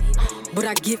give, but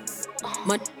I give.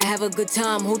 I have a good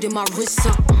time holding my wrists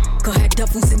up. Go ahead,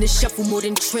 duffels in the shuffle more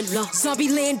than Triller. Zombie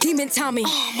land, demon Tommy.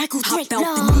 Michael hopped out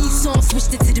the Nissan,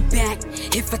 switched it to the back.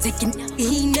 If I take him,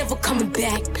 he ain't never coming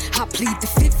back. I plead the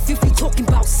fifth if we talking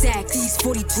about sacks. These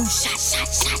 42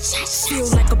 shots, feel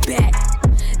like a bag.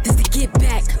 This to get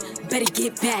back, better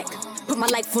get back. Put my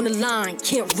life on the line,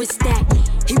 can't risk that.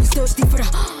 He was thirsty for the,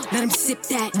 let him sip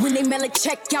that. When they mail a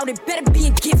check out, it better be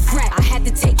a gift wrap. I had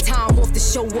to take time off to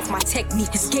show off my technique.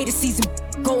 It's gator season,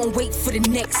 go and wait for the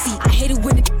next seat. I hate it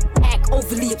when it act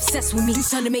overly obsessed with me. Do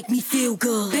something to make me feel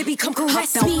good. Baby, come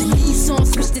caress me. The Nissan,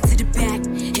 switched it to the back.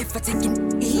 If I take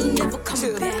it, he ain't never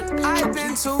coming back. I've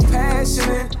been too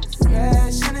passionate.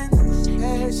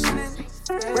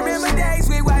 Remember days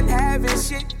we wasn't having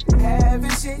shit.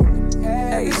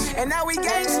 Hey, and now we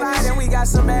gang slide and we got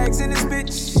some eggs in this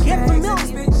bitch. Get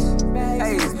familiar.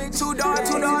 Hey, two door,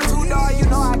 you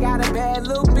know I got a bad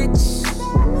little bitch.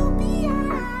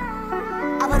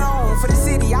 I put on for the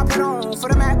city, I put on for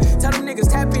the map. Tell them niggas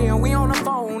tap in, we on the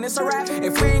phone, it's a wrap.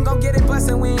 If we ain't gon' get it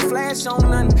bustin', we ain't flash on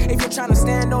nothing. If you're tryna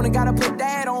stand on it, gotta put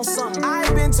that on something.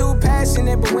 I've been too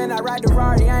passionate, but when I ride the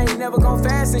Rari, I ain't never gon'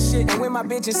 fast and shit. And when my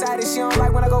bitch inside it, she don't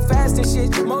like when I go fast and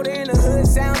shit. Motor in the hood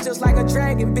sound just like a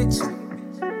dragon, bitch.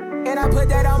 And I put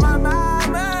that on my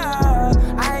mama.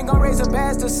 I ain't gon' raise a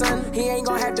bastard son. He ain't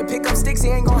gon' have to pick up sticks, he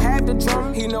ain't gon' have the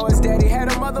drum. He know his daddy had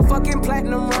a motherfucking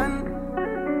platinum run.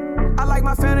 I like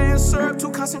my family and syrup to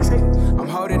concentrate. I'm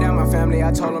holding down my family,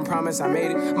 I told him promise I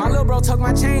made it. My little bro took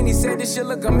my chain, he said this shit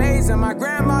look amazing. My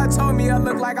grandma told me I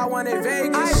look like I wanted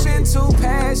Vegas. I've been too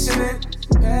passionate.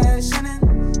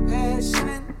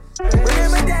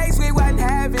 Remember days we wasn't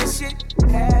having shit.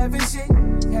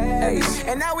 Hey,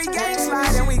 And now we gang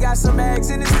slide and we got some bags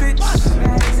in this bitch.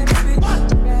 Bags in this bitch.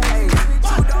 Hey,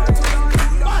 two door.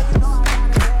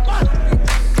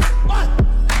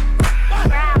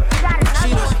 She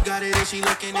know she got it and she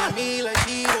looking at me like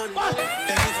she want it.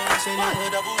 Thank you for messing up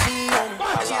with double C on it.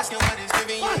 And she asking what it's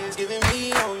giving you, it's giving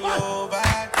me on your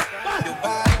body,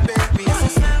 baby. It's a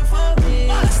style for me,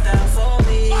 a style for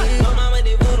me. No mama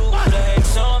did voodoo, put a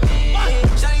hex on me.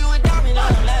 Show you a diamond,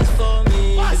 all the last for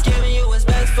me. It's giving you what's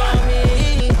best for me.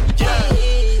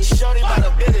 Yeah, shorty by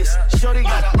the business. Shorty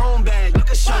got her own bag, look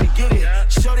at shorty get it.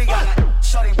 Shorty got a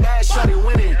shorty bad, shorty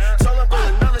winning. Told her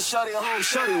bring another shorty home,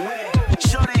 shorty winning.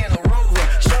 Shorty in a Rover,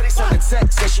 shorty sent a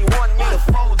text, said she wanted me to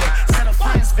fold her. Sent her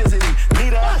friends visiting,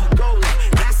 need her at Pagola.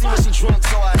 Nasty when she drunk,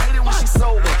 so I hate it when she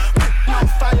sober. On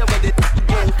fire, but it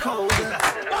getting colder.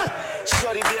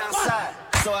 Shorty be outside,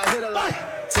 so I hit her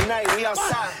like, tonight we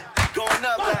outside. Going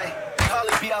up like,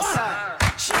 Holly be outside.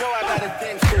 She know I got a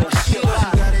thing for her. She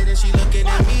got it and she looking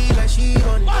at me like she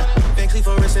on it. Thankfully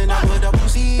for us and I put double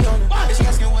C on her. And she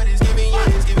asking what it's giving, yeah,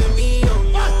 it's giving me on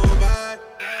your body,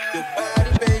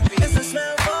 baby. It's a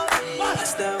smell for me, a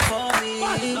style for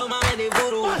me. No mama they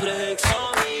voodoo, put a hex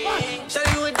on me. Show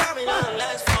you a diamond, nothing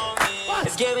less for me.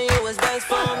 It's giving you what's best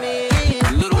for me.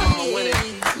 Little mama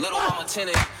winning, little mama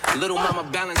tinted. Little mama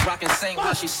balance, rockin' sing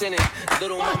while she sinning.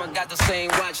 Little mama got the same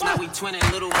watch, now we twinning.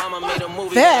 Little mama made a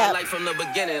movie that I like from the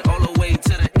beginning, all the way to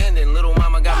the ending. Little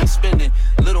mama got me spending.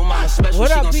 Little mama special, what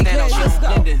she gon' stand out, she don't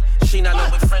blend in. She not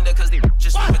no befriender, cause they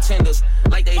just be pretenders.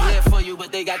 Like they here for you,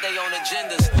 but they got their own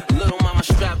agendas. Little mama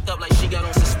strapped up like she got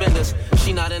on suspenders.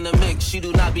 She not in the mix, she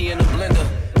do not be in the blender.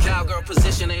 Cowgirl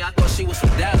position, hey, I thought she was from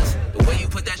Dallas. The way you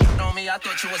put that shit on me, I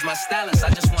thought you was my stylist. I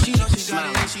just wanna keep you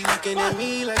smiling. She looking at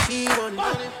me like she want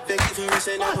it. Thank you for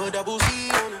missing up her double C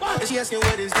on it. And she asking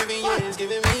what it's giving, yeah, it's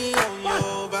giving me on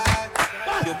your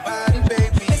body,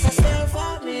 baby. It's a style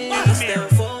for me, a style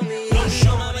for me. Go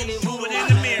shorty, do it in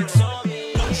the mirror.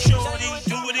 Go shorty,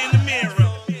 do it in the mirror.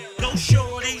 Go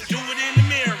shorty, do it in the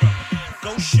mirror.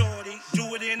 Go shorty,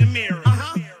 do it in the mirror.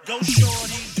 Go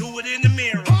shorty, do it in the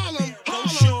mirror. Go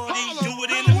shorty, do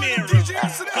it in the mirror.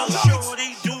 Go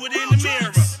shorty, do it in the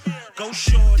mirror. Go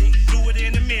shorty, do it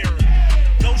in the mirror.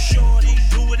 Go shorty,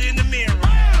 do it in the mirror.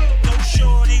 Go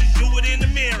shorty, do it in the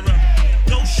mirror.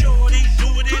 Go shorty,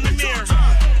 do it in the mirror.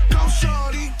 Go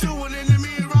shorty, do it in the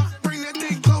mirror. Bring that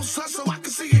thing closer so I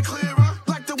can see it clearer.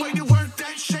 Like the way you work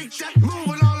that, shake that, move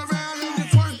it all around and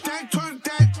just twerk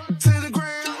that to the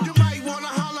ground. You might wanna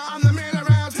holler, I'm the man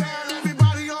around town.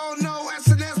 Everybody all know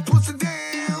SNS puts it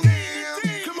down.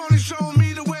 Come on and show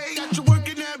me the way that you're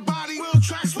working that body. Will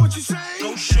tracks what you say.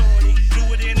 Go shorty,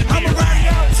 do it in the mirror. I'ma ride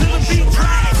out to the beat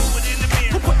drop.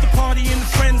 We'll put the party in the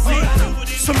frenzy.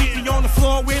 So meet me on the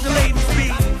floor where the ladies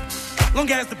be. Long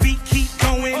as the beat keep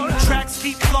going, the tracks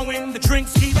keep flowing, the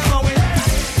drinks keep flowing.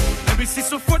 Let me see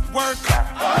some footwork.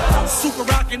 Super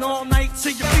rocking all night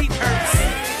till your feet hurts.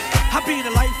 I be the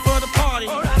life of the party,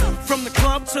 from the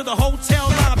club to the hotel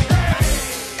lobby.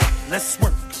 Let's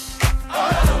work.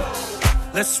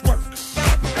 Let's work.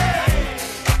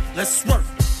 Let's work.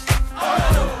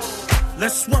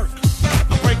 Let's work.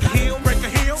 I break a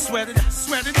heel, sweat it out,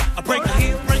 sweat it out. I break a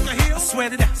heel,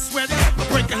 sweat it out, sweat it out. I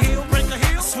break a heel,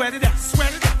 sweat it out,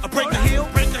 sweat it out. I break a heel,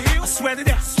 sweat it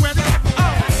out, sweat it out.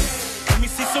 Oh, let me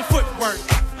see some footwork.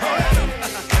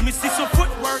 Let me see some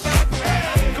footwork.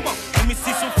 Come on, let me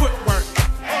see some footwork.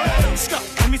 Let's go.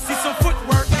 Let me see some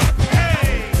footwork.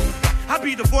 Hey, I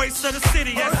be the voice of the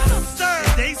city, yes sir.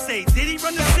 They say, did he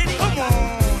run the city? Come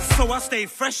on. So I stay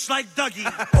fresh like Dougie.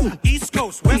 East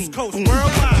Coast, West Coast,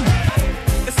 worldwide.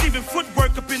 It's even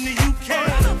footwork up in the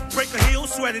UK. Break a heel,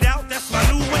 sweat it out, that's my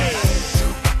new way.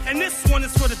 And this one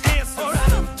is for the dancers.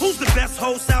 Who's the best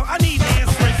host out? I need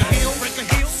answers. Break a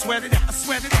heel, sweat it out, I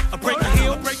sweat it out. I break a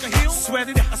heel, sweat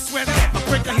it out, I sweat it out. I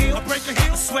break a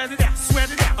heel, sweat it out,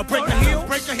 sweat it out. I break a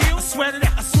heel, sweat it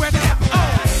out, I sweat it out. Oh,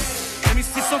 let me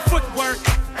see some footwork.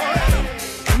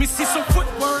 Let me see some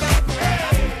footwork.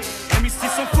 Let me see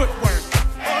some footwork.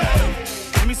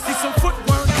 Let me see some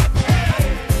footwork.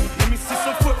 Let me see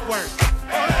some footwork.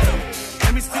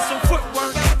 Let me see some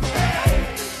footwork.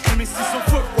 Let me see some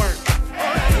footwork.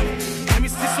 Let me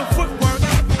see some footwork.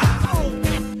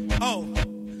 Oh,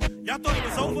 y'all thought it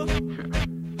was over?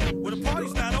 Well, the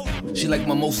party's not over. She like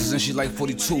mimosas and she like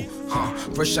 42.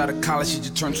 Fresh out of college, she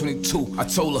just turned 22. I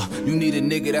told her, you need a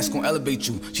nigga that's gonna elevate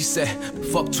you. She said,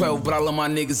 fuck 12, but I love my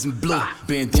niggas in blue.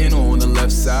 Bandana on the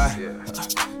left side.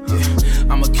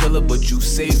 Yeah, I'm a killer, but you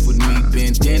safe with me.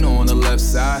 Bandana on the left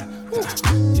side.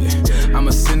 Yeah, I'm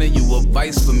a sinner, you a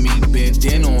vice for me.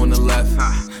 Bandana on the left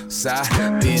side.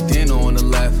 Bandana on the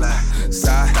left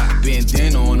side.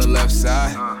 Bandana on the left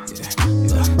side. Yeah.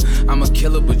 I'm a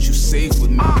killer, but you safe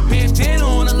with me. Bandana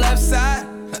on the left side.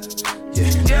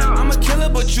 Yeah. I'm a killer,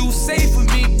 but you safe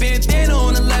with me. Bandana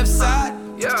on the left side.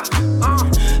 Yeah.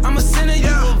 I'm a sinner, you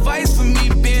advice for me.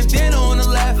 Bandana on the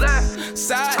left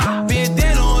side.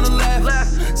 Bandana on the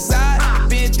left side.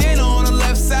 Bandana on the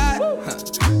left side.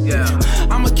 Yeah.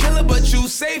 I'm a killer, but you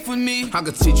safe with me. I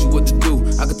could teach you what to do,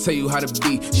 I could tell you how to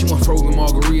be. She want frozen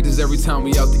margaritas every time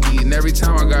we out to eat. And every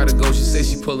time I gotta go, she say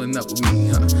she pulling up with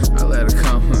me, I let her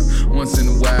come, once in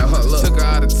a while, Look. Took her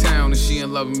out of town and she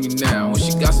in love with me now. When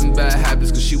she got some bad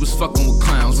habits, cause she was fucking with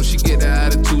clowns. When she get an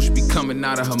attitude, she be coming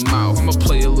out of her mouth. I'ma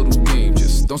play a little game,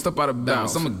 just don't step out of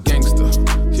bounds. I'm a gangster,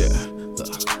 yeah,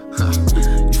 look.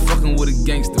 You fucking with a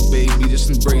gangster, baby, just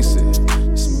embrace it.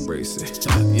 Just embrace it.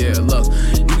 Yeah, look,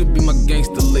 you could be my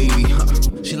gangster lady.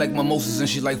 She like mimosas and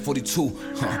she like 42.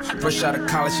 Fresh out of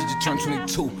college, she just turned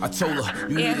 22. I told her,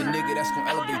 you need a nigga that's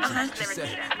gonna elevate you. She said,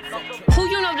 who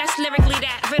you know that's lyrically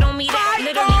that, riddle me that,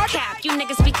 literally cap. You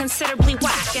niggas be considerably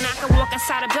whack. And I can walk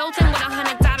inside a building with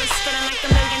 $100, spinning like $1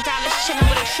 million, chilling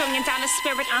with $1 trillion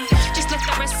spirit. Just lift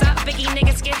the wrist up, biggie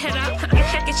niggas get hit up.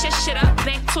 Get your shit up,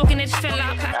 bank talking it fill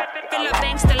up. Fill up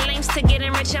banks, the links to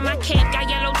getting rich in my cape. Got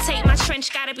yellow tape, my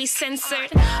trench gotta be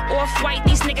censored. Off-white,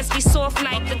 these niggas be soft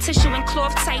like the tissue and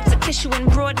cloth type to kiss you in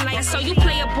broad light. So you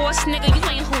play a boss nigga, you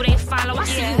ain't who they follow. I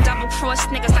see you double-cross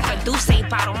niggas like a Douce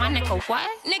bottle. My nigga, what?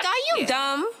 Nigga, are you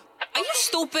dumb? Are you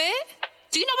stupid?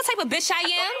 Do you know what type of bitch I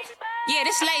am? Yeah,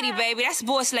 this lady, baby, that's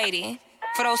boss lady.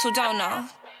 For those who don't know.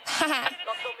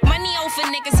 Money over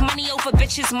niggas, money over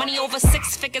bitches, money over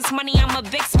 6 figures, money, I'm a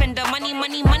big spender. Money,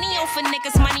 money, money over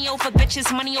niggas, money over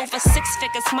bitches, money over 6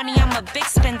 figures, money, I'm a big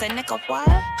spender, nigga, what?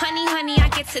 Honey, honey, I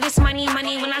get to this money,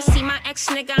 money. When I see my ex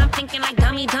nigga, I'm thinking like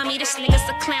dummy, dummy. This nigga's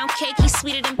a clown cake, he's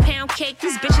sweeter than pound cake.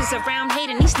 These bitches around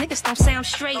hating, these niggas don't sound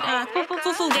straight,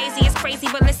 Foo Daisy is crazy,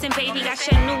 but listen, baby, got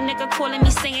your new nigga calling me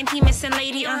saying he missing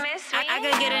lady, I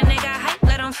could get a nigga hype,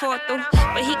 let him fall through,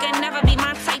 but he can never be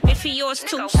my type if he yours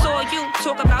too. Saw you,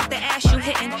 talk about the ass you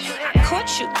hitting. I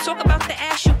caught you, talk about the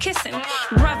ass you kissing.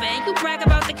 Brother, and you brag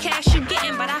about the cash you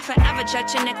getting, but I forever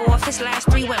judge a nigga off his last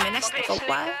 3 women. That's nigga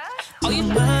what? Oh,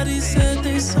 you said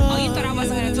they saw you thought I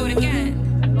wasn't gonna do it again?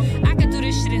 I could do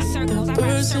this shit in circles. I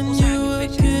run circles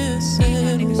around you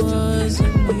bitches.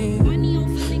 Wasn't me,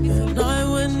 and I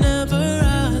would never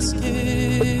ask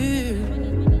you.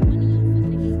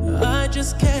 I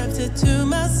just kept it to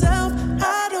myself.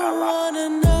 I don't wanna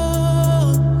know.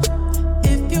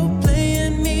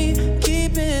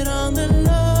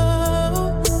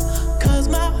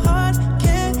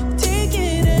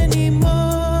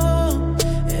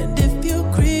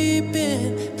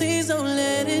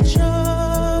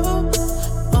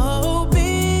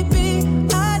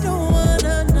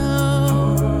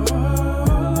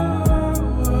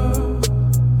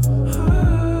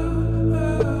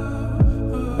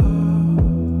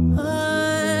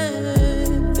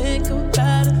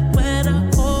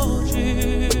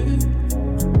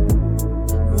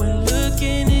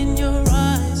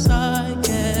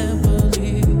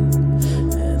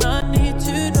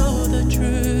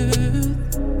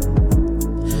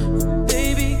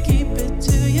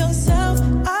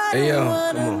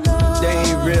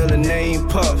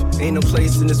 Ain't no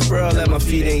place in this world that my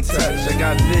feet ain't touched. I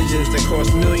got visions that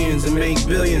cost millions and make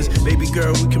billions. Baby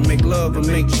girl, we can make love and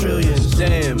make trillions.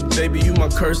 Damn, baby, you my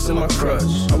curse and my crush.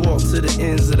 I walk to the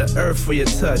ends of the earth for your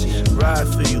touch. Ride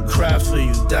for you, cry for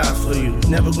you, die for you.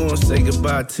 Never gonna say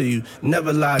goodbye to you,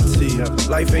 never lie to you.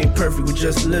 Life ain't perfect, we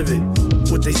just live it.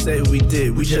 What they say we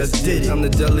did, we just did it. I'm the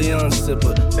Deleon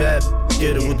sipper, bad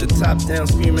getter with the top down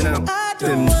screaming out.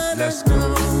 Then let's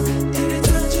go.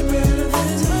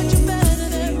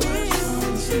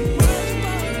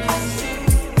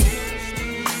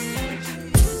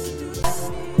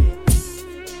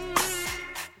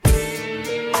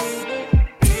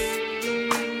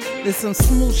 There's some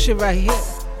smooth shit right here.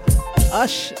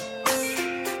 Usher.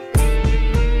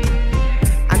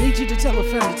 I need you to tell a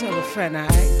friend,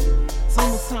 alright? It's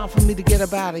almost time for me to get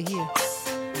up out of here.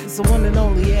 It's the one and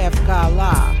only Africa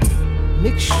Allah,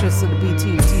 Mixtress of the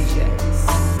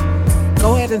BTTJs.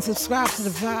 Go ahead and subscribe to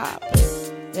the vibe.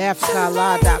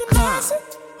 AfricaAllah.com.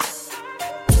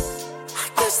 I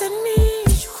guess that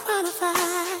means you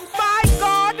qualified. My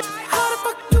God! How the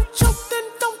fuck you choke, then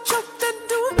don't choke, then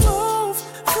do both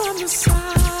from the side.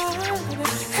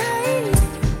 Hey,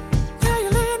 now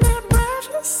you're laying there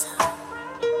breathless.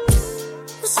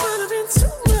 You're swallowing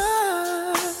too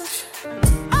much.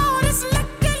 Oh, this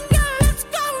licking your lips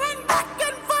going back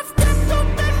and forth, then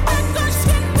open back your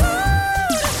skin.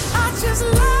 I just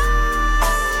love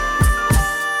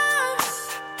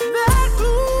that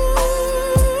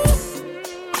move.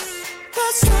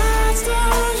 That slides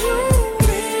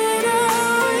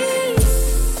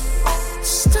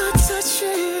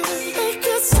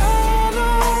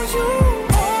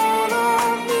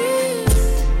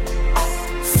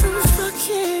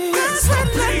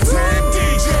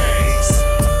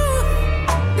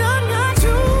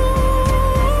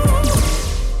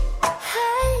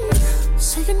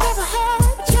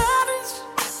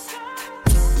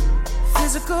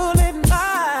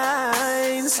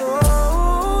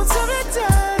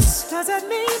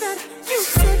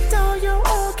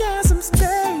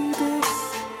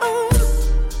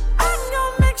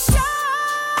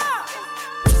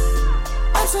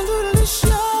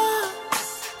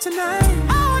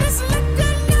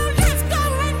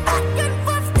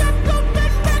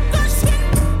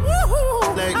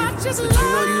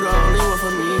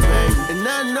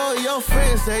your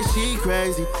friends say she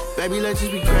crazy. Baby, let's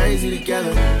just be crazy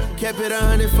together. Kept it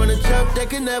 100 from the jump, they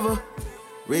can never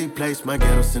replace my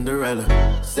ghetto Cinderella.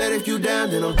 Said if you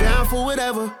down, then I'm down for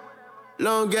whatever.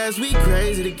 Long as we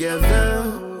crazy together.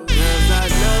 Cause I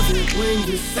love it when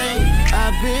you say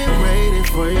I've been waiting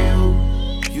for you.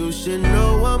 You should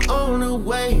know I'm on the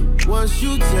way once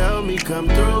you tell me come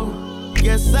through.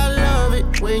 Yes, I love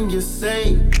it when you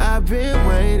say I've been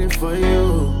waiting for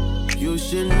you. You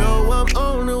should know I'm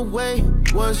on the way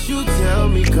once you tell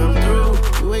me come through.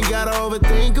 You ain't gotta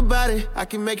overthink about it. I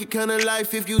can make it come to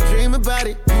life if you dream about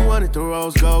it. You wanted the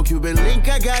rose gold Cuban link,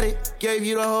 I got it. Gave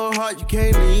you the whole heart, you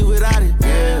can't leave without it.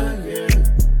 Yeah.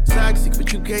 Toxic,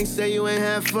 but you can't say you ain't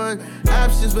have fun.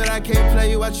 Options, but I can't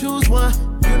play you, I choose one.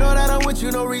 You know that I'm with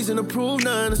you, no reason to prove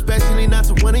none. Especially not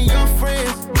to one of your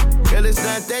friends. Girl, it's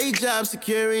not their job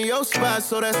securing your spot,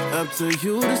 so that's up to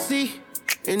you to see.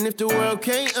 And if the world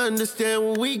can't understand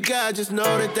what we got, just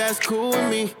know that that's cool with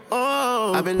me.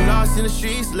 Oh, I've been lost in the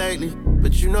streets lately,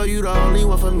 but you know you the only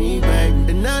one for me,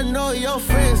 baby. And I know your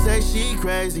friends say she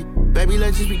crazy. Baby,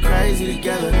 let's just be crazy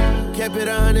together. Kept it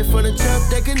 100 from the jump,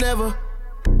 they can never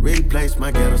replace my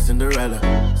ghetto Cinderella.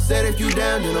 Said if you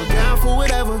down, then I'm down for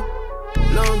whatever.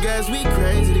 Long as we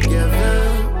crazy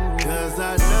together. Cause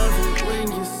I love it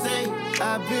when you say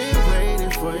I've been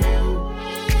waiting for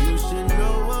you. You should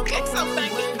know I'm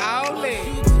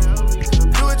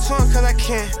do it to him cause I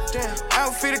can.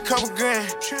 Outfit a couple grand.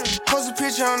 Post a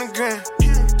picture on the gram.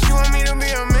 She want me to be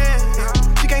a man.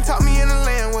 She can't talk me in the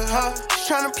land with her.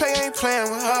 She tryna play, I ain't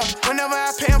playing with her. Whenever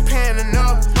I pay, I'm paying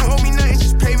enough. Don't owe me nothing,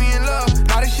 just pay me in love.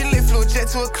 All this shit lit, flew a jet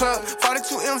to a club.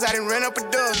 42 M's, I done ran up a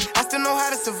dub. I still know how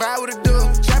to survive with a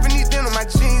dub. Japanese denim, my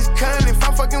jeans cutting. If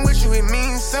I'm fucking with you, it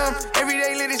means something. Every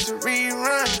day lit, it's a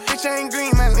rerun. Bitch, I ain't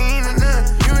green, my lean or none.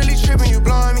 You really tripping, you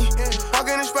blowing me. Walk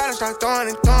in the spot and start throwing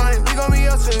it. We gon' be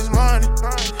up till this morning.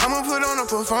 I'ma put on a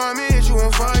performance, you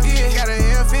won't forget. Got a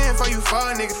FN for you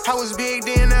fuck niggas. I was big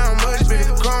then, now I'm much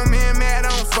bigger. Grown men mad, I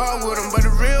don't fuck with them. But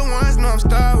the real ones know I'm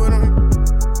star with them.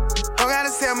 Don't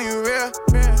gotta tell me you real.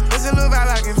 It's a little vibe,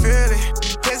 I can feel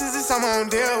it. Places is something I don't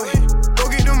deal with. Go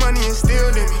get the money and steal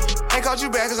to me. Ain't caught you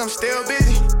back cause I'm still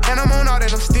busy. And I'm on all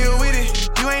that, I'm still with it.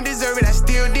 You ain't deserve it, I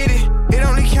still did it. It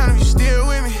only count if you still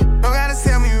with me. Don't gotta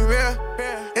tell me you real.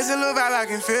 It's a little vibe, I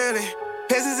can feel it.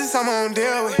 Places is something I don't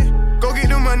deal with. Go get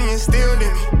the money and steal to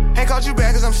me. Ain't caught you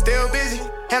back cause I'm still busy.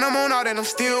 And I'm on all that, I'm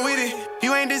still with it.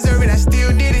 You ain't deserve it, I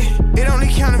still did it. It only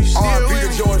count if you still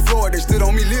with me. George Floyd, they stood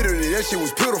on me literally. That shit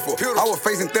was pitiful. I was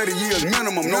facing 30 years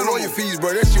minimum. No lawyer fees,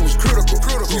 bro. That shit was critical.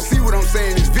 You see what I'm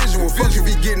saying? It's visual. Fuck if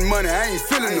he getting money, I ain't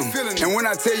feeling them. And when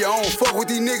I tell you I don't fuck with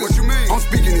these niggas, what you mean? I'm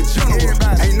speaking in general.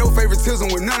 Ain't no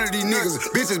favoritism with none of these niggas.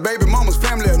 Bitches, baby, mama's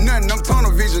family or nothing. I'm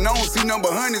tunnel vision. I don't see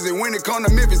number hundreds. And when it come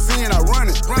to Memphis, seeing I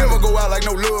run it. Never go out like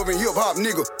no love and hip hop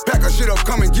nigga. Pack her shit up,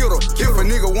 come and get her. If a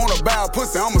nigga wanna buy a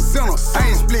pussy, I'm a sinner. I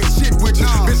ain't split shit with you.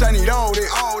 Bitch, I need all that.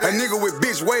 A nigga with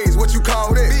bitch ways, what you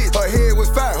call that? Her head was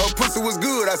fat, her pussy was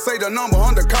good. I say the number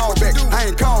under callback. I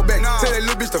ain't called back. Tell that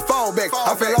little bitch to fall back.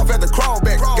 I fell off at the crawl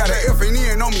back. Got an F and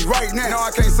N on me right now. No,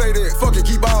 I can't say that. Fuck it,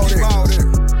 keep all that.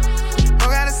 Don't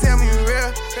gotta tell me you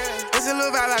real. It's a little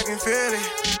vibe, I can feel it.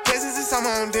 Places is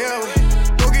something I don't deal with.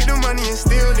 Go get the money and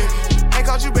steal it. Ain't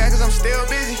caught you back cause I'm still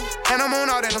busy. And I'm on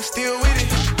all that, I'm still with it.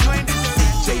 You ain't deserve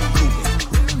it.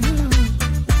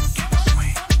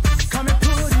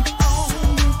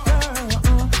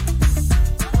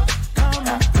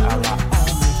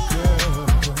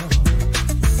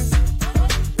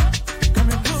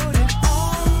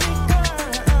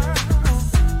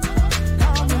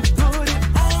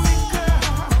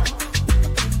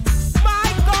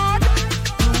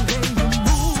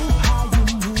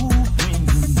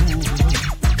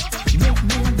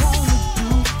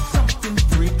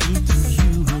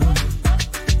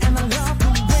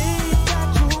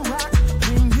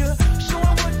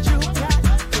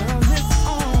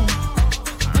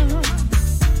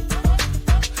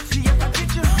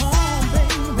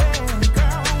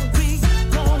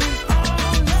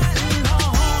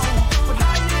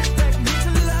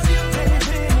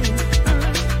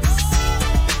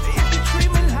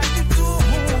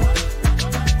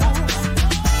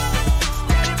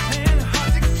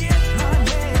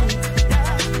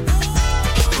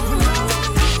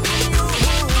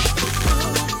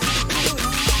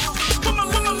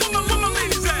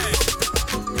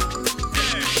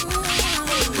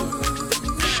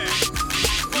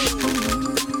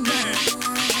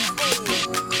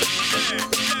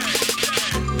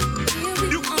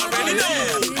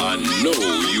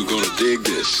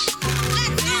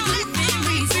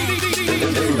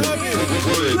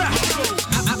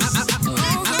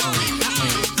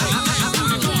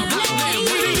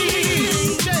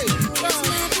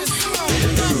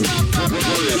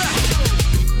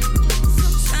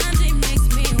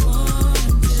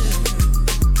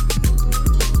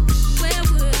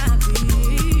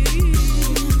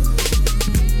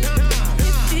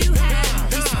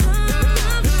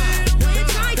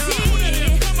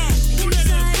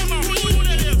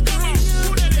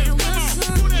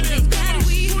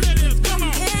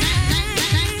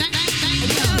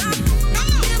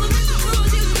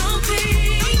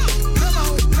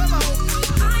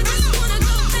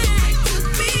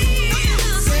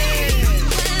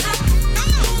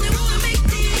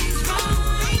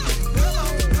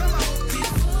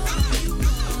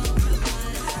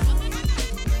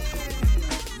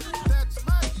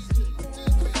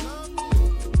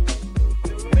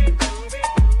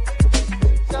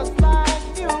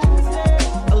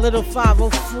 little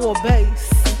 504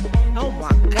 bass. Oh my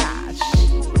gosh.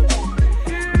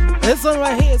 This one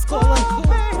right here is called Uncouth.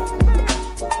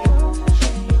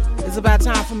 It's about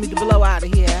time for me to blow out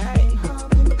of here, alright?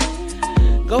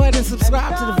 Go ahead and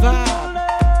subscribe to the Vibe.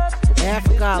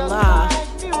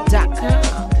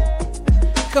 AfricaAllah.com.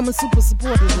 Become a super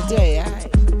supporter today,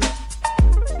 alright?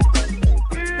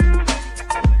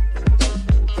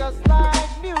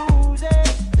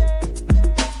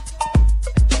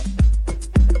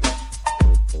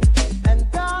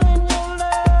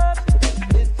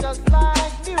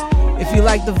 If you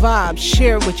like the vibe,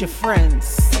 share it with your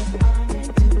friends.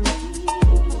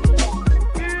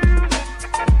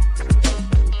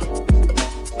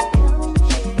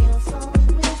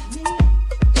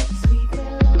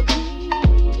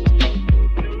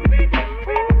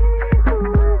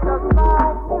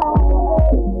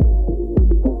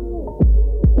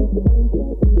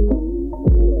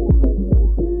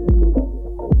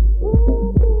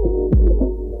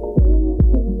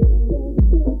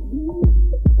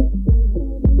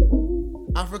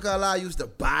 Africa Allah used the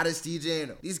baddest DJ in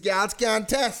them. These gals can't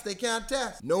test. They can't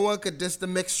test. No one could diss the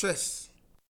Mixtress.